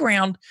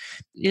playground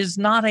is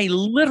not a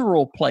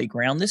literal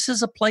playground. This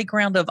is a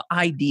playground of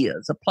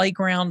ideas, a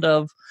playground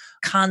of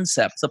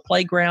concepts, a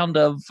playground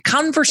of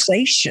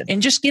conversation,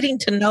 and just getting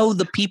to know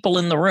the people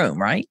in the room,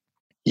 right?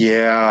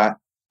 Yeah.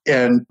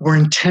 And we're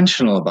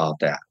intentional about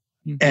that.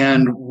 Mm-hmm.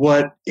 And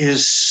what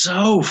is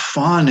so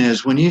fun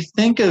is when you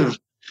think of,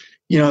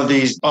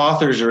 these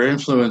authors or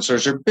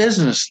influencers or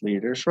business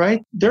leaders,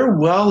 right? They're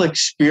well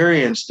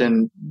experienced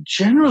and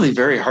generally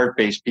very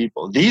heart-based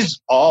people. These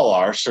all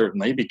are,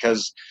 certainly,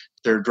 because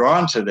they're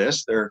drawn to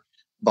this. They're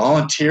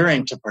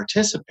volunteering to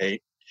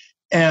participate.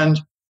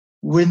 And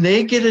when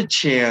they get a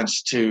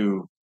chance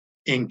to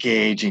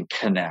engage and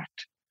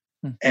connect,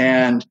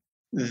 and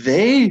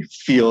they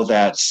feel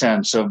that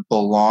sense of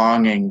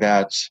belonging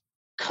that's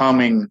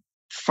coming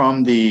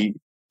from the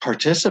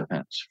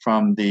participants,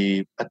 from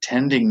the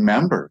attending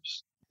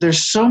members.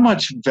 There's so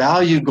much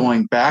value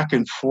going back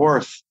and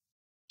forth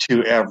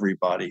to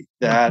everybody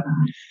that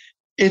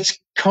it's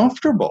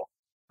comfortable.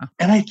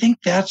 And I think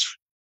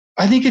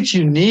it's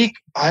unique.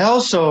 I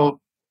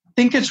also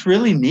think it's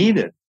really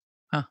needed.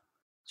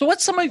 So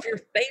what's some of your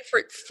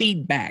favorite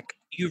feedback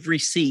you've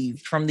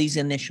received from these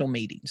initial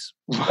meetings?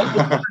 What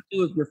would you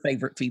do with your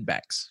favorite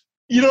feedbacks?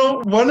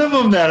 One of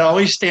them that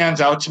always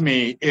stands out to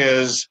me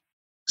is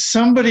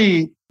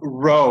somebody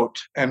wrote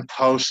and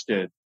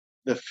posted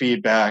the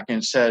feedback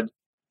and said,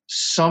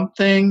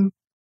 something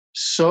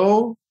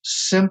so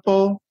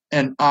simple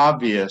and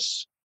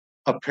obvious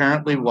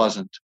apparently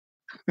wasn't.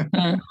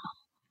 I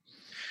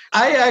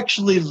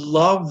actually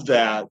love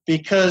that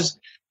because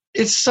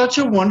it's such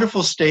a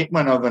wonderful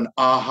statement of an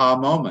aha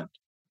moment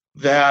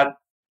that,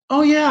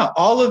 oh yeah,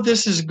 all of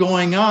this is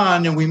going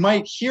on and we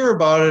might hear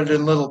about it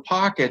in little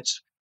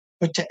pockets,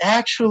 but to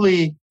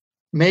actually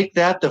make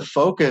that the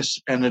focus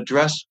and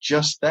address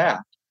just that,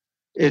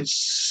 it's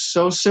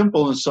so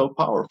simple and so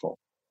powerful.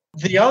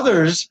 The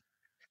others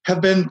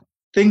have been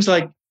things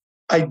like,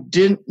 I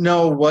didn't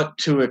know what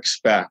to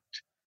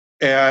expect,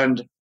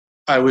 and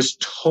I was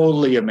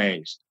totally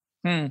amazed.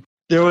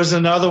 There was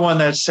another one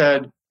that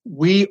said,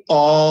 we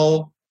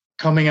all,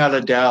 coming out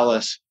of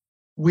Dallas,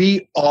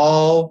 we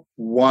all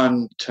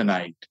won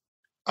tonight.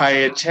 I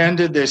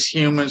attended this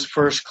Humans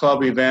First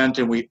Club event,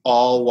 and we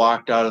all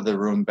walked out of the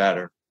room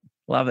better.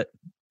 Love it.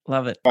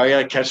 I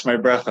got to catch my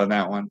breath on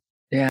that one.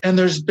 Yeah. And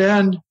there's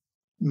been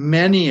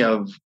many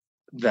of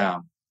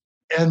them,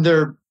 and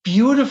they're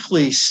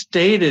beautifully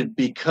stated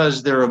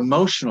because they're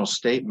emotional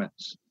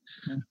statements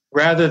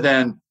rather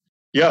than,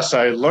 yes,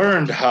 I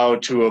learned how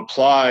to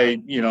apply,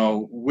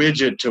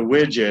 widget to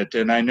widget.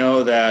 And I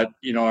know that,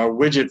 our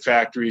widget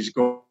factory is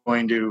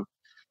going to,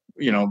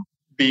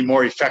 be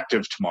more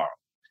effective tomorrow.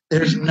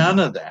 There's none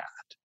of that.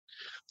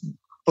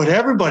 But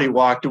everybody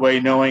walked away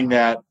knowing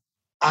that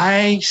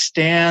I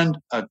stand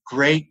a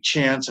great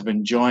chance of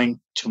enjoying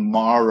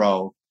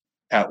tomorrow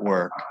at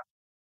work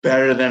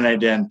better than I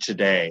did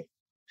today.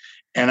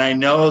 And I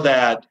know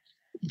that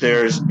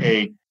there's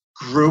a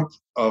group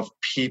of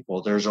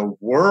people, there's a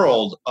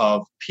world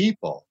of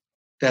people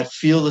that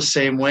feel the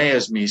same way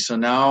as me. So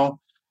now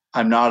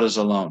I'm not as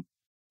alone.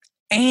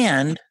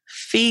 And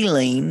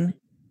feeling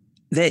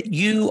that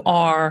you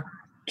are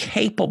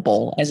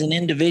capable as an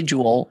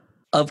individual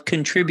of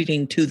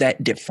contributing to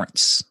that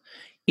difference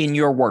in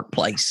your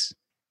workplace.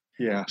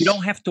 Yes. You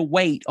don't have to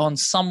wait on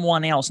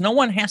someone else. No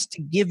one has to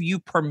give you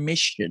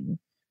permission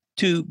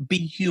to be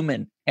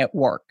human at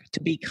work, to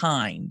be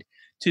kind,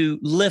 to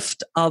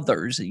lift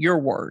others, your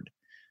word.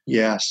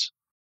 Yes.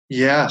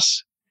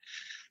 Yes.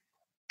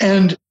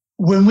 And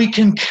when we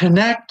can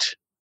connect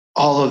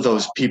all of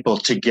those people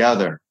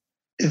together,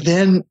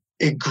 then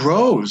it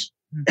grows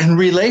and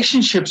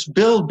relationships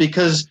build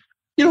because,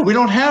 we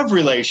don't have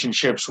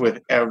relationships with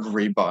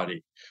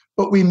everybody,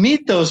 but we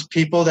meet those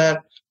people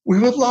that we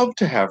would love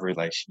to have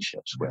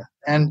relationships with.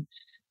 And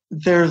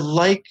they're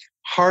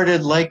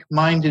like-hearted,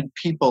 like-minded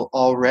people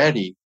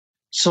already.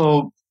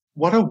 So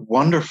what a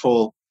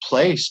wonderful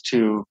place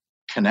to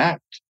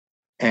connect,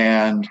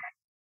 and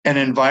an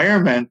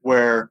environment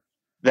where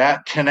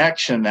that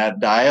connection, that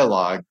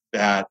dialogue,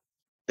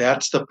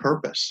 that's the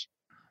purpose.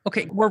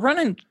 Okay, we're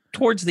running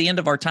towards the end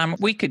of our time.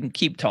 We can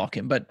keep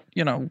talking, but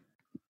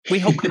we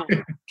hope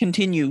you'll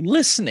continue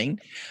listening.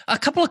 A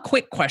couple of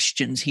quick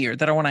questions here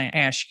that I want to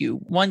ask you.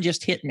 One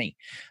just hit me.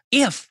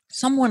 If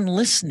someone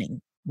listening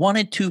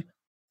wanted to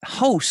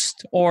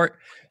host or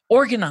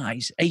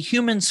organize a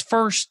Humans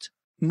First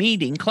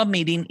meeting, club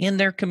meeting in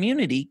their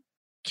community,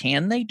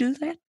 can they do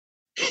that?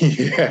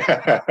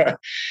 Yeah.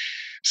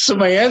 So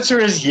my answer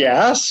is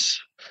yes.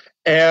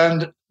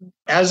 And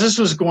as this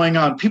was going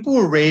on, people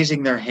were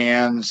raising their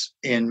hands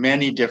in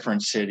many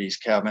different cities,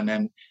 Kevin.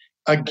 And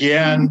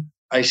again,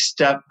 I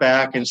stepped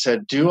back and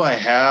said, do I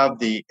have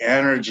the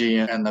energy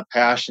and the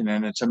passion?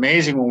 And it's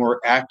amazing when we're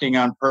acting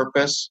on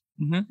purpose,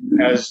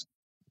 as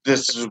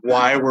this is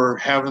why we're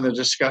having the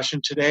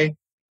discussion today.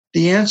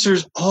 The answer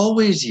is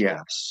always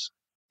yes.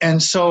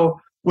 And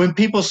so when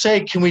people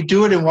say, can we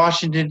do it in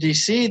Washington,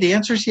 D.C., the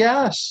answer is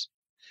yes.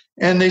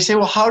 And they say,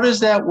 well, how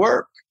does that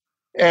work?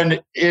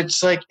 And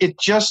it's like, it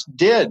just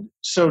did.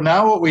 So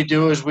now what we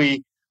do is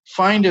we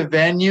find a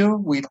venue,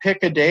 we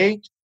pick a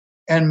date,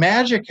 and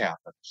magic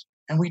happens.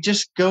 And we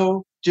just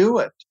go do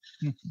it.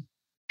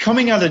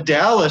 Coming out of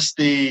Dallas,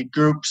 the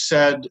group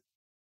said,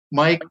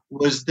 Mike,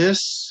 was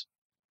this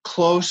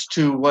close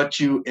to what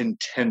you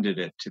intended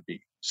it to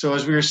be? So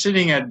as we were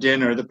sitting at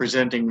dinner, the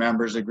presenting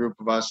members, a group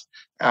of us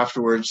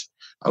afterwards,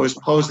 I was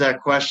posed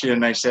that question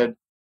and I said,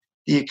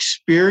 the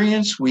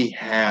experience we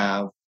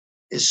have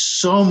is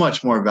so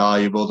much more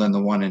valuable than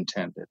the one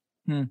intended.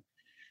 And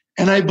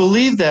I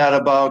believe that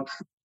about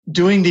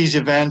doing these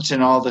events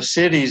in all the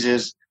cities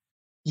is,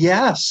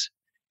 yes,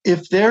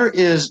 if there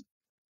is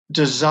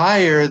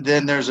desire,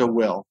 then there's a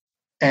will.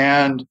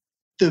 And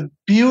the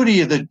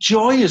beauty, the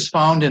joy is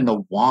found in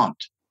the want.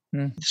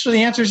 So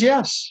the answer is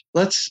yes.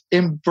 Let's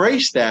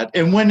embrace that.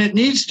 And when it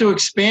needs to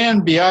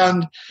expand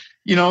beyond,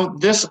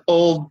 this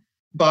old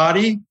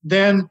body,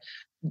 then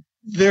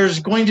there's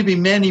going to be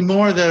many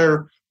more that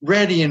are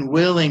ready and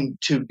willing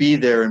to be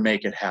there and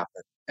make it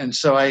happen. And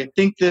so I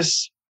think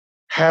this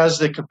has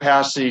the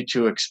capacity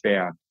to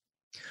expand.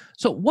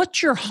 So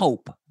what's your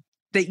hope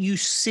that you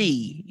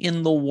see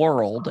in the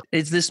world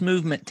as this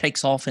movement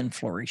takes off and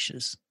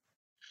flourishes?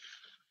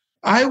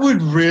 I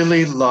would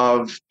really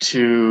love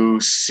to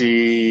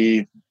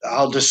see,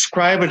 I'll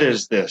describe it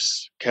as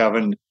this,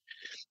 Kevin.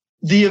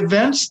 The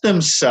events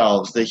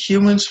themselves, the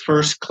Humans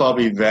First Club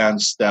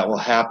events that will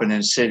happen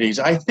in cities,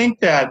 I think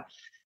that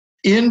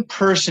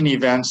in-person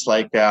events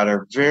like that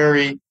are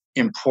very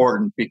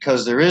important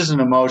because there is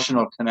an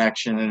emotional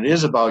connection and it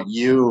is about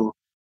you,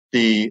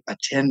 the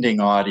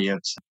attending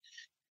audience.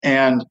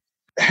 And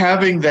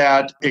having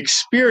that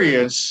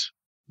experience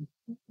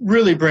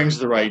really brings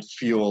the right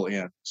fuel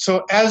in.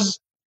 So as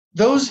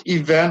those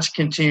events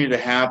continue to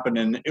happen,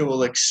 and it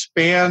will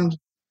expand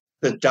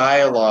the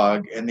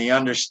dialogue and the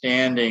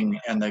understanding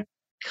and the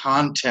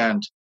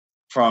content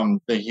from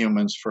the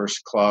Humans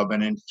First Club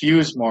and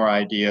infuse more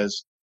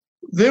ideas,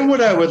 then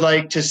what I would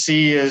like to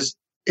see is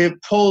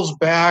it pulls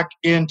back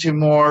into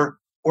more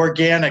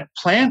organic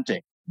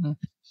planting.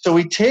 So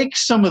we take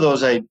some of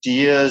those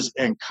ideas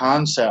and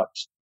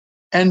concepts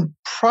and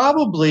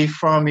probably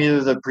from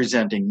either the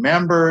presenting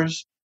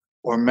members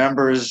or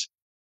members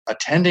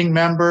attending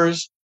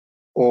members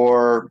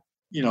or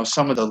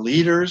some of the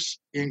leaders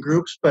in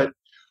groups, but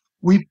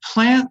we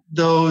plant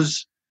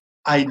those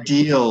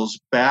ideals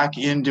back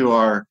into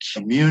our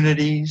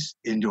communities,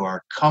 into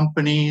our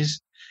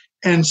companies,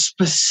 and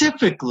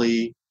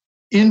specifically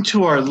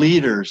into our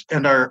leaders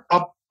and our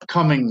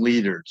upcoming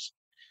leaders.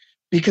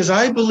 Because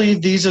I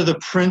believe these are the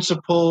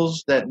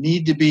principles that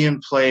need to be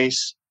in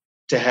place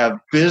to have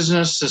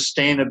business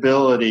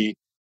sustainability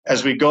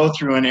as we go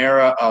through an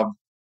era of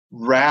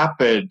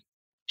rapid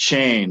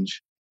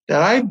change.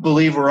 that I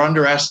believe we're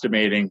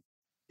underestimating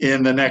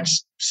in the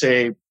next,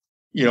 say,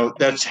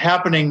 that's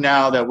happening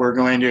now that we're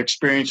going to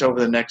experience over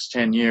the next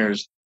 10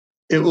 years.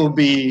 It will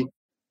be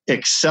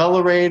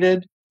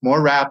accelerated,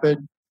 more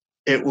rapid.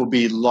 It will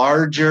be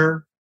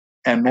larger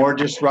and more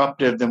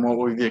disruptive than what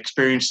we've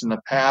experienced in the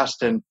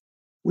past. And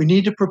we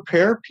need to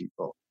prepare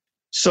people.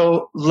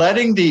 So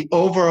letting the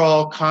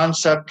overall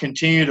concept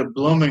continue to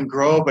bloom and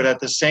grow, but at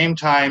the same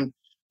time,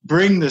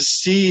 bring the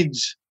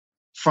seeds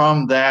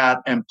from that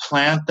and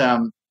plant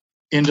them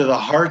into the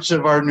hearts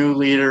of our new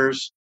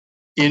leaders,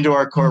 into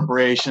our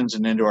corporations,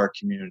 and into our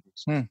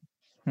communities. All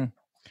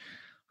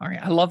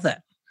right. I love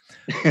that.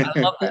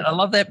 I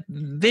love that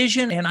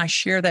vision, and I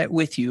share that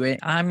with you.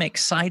 I'm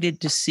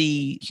excited to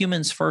see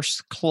Humans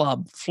First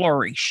Club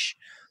flourish.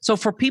 So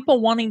for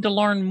people wanting to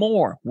learn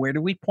more, where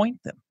do we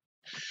point them?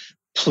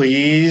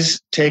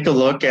 Please take a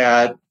look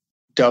at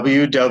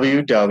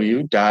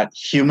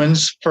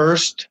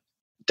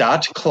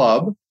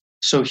www.humansfirst.club.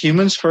 So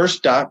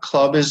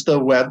humansfirst.club is the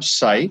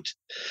website.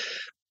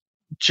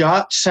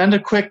 Send a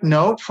quick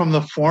note from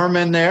the form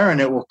in there,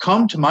 and it will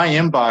come to my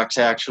inbox,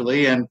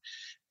 actually, and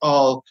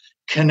I'll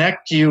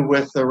connect you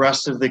with the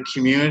rest of the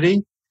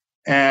community,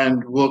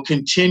 and we'll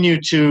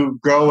continue to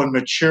grow and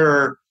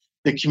mature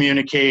the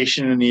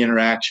communication and the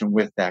interaction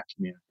with that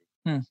community.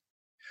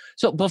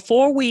 So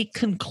before we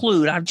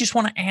conclude, I just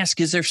want to ask,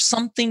 is there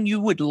something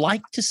you would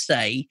like to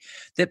say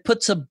that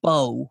puts a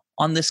bow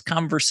on this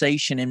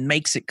conversation and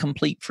makes it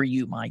complete for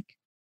you, Mike?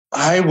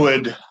 I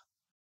would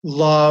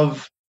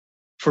love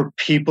for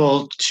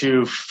people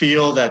to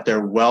feel that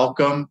they're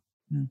welcome.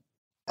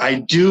 I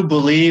do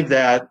believe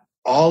that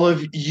all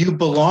of you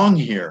belong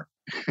here.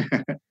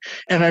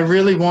 And I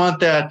really want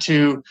that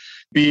to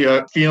be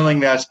a feeling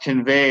that's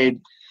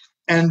conveyed.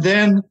 And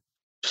then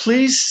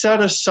please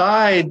set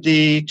aside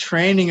the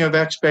training of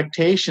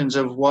expectations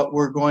of what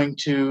we're going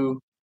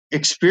to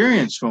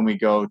experience when we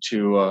go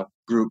to a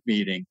group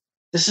meeting.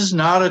 This is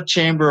not a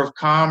chamber of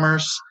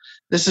commerce.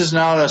 This is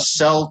not a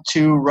sell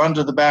to, run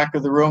to the back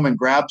of the room and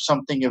grab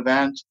something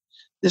event.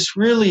 This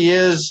really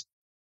is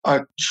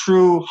a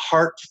true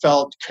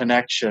heartfelt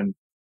connection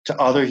to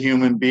other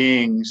human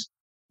beings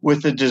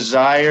with a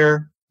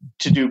desire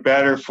to do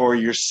better for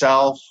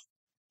yourself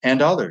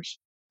and others.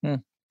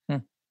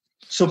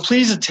 So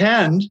please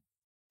attend,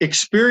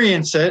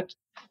 experience it,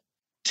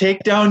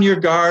 take down your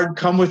guard,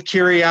 come with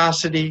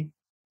curiosity,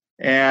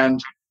 and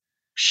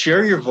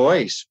share your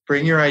voice,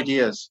 bring your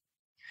ideas.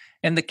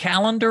 And the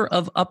calendar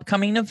of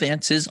upcoming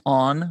events is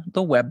on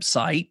the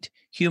website,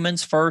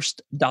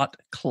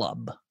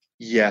 humansfirst.club.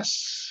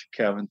 Yes,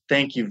 Kevin.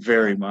 Thank you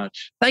very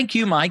much. Thank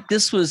you, Mike.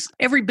 This was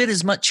every bit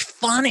as much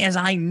fun as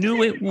I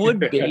knew it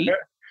would be.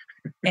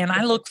 And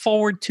I look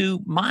forward to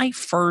my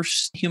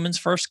first Humans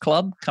First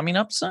Club coming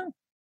up soon.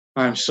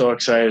 I'm so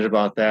excited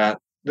about that.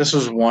 This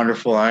was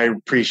wonderful. I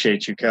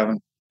appreciate you, Kevin.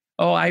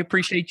 Oh, I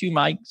appreciate you,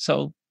 Mike.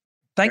 So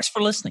thanks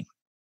for listening.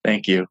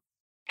 Thank you.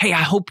 Hey,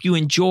 I hope you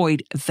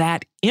enjoyed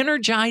that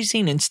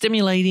energizing and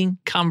stimulating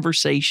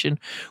conversation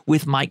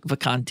with Mike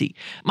Vacanti.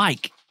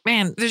 Mike,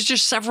 man, there's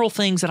just several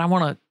things that I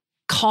want to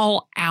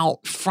call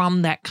out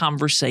from that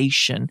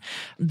conversation.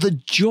 The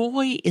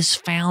joy is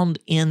found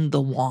in the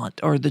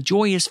want, or the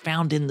joy is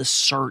found in the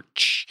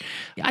search.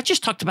 I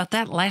just talked about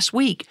that last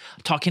week,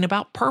 talking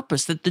about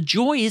purpose, that the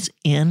joy is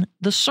in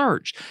the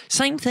search.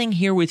 Same thing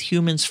here with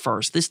Humans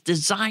First. This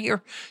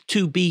desire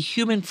to be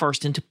human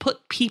first and to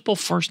put people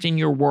first in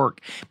your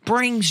work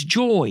brings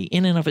joy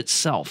in and of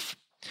itself.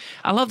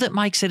 I love that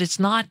Mike said it's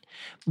not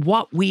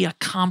what we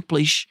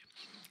accomplish,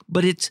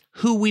 but it's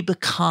who we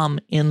become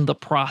in the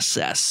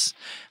process.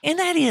 And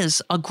that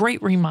is a great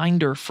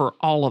reminder for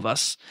all of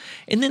us.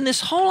 And then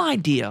this whole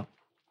idea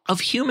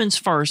of Humans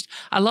First,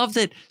 I love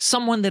that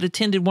someone that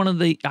attended one of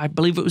the, I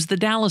believe it was the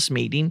Dallas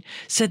meeting,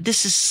 said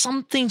this is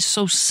something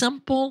so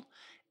simple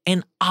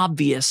and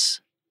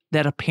obvious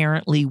that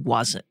apparently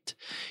wasn't.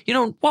 You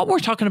know, what we're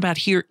talking about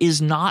here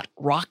is not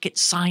rocket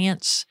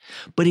science,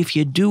 but if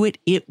you do it,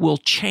 it will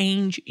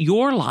change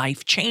your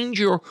life, change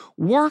your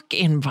work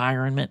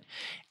environment,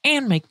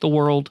 and make the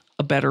world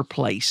a better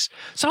place.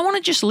 So I want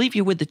to just leave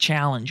you with the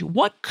challenge.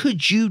 What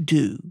could you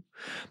do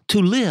to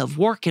live,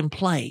 work, and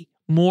play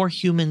more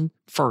human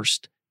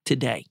first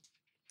today?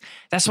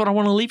 That's what I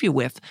want to leave you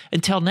with.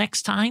 Until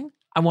next time,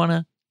 I want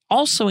to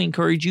also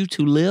encourage you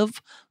to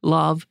live,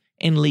 love,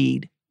 and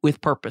lead with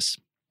purpose.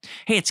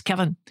 Hey, it's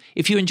Kevin.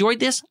 If you enjoyed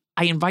this,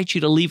 I invite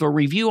you to leave a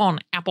review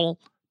on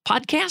Apple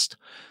Podcast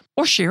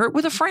or share it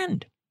with a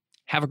friend.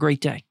 Have a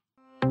great day.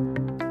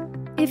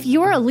 If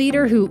you're a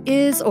leader who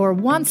is or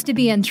wants to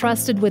be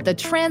entrusted with the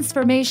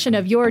transformation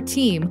of your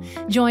team,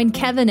 join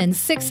Kevin and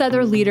 6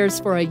 other leaders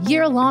for a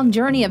year-long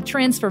journey of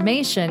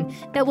transformation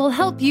that will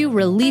help you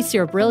release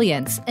your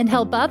brilliance and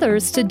help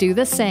others to do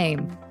the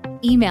same.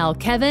 Email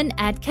Kevin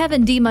at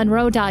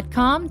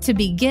kevindmonroe.com to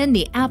begin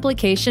the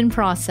application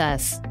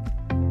process.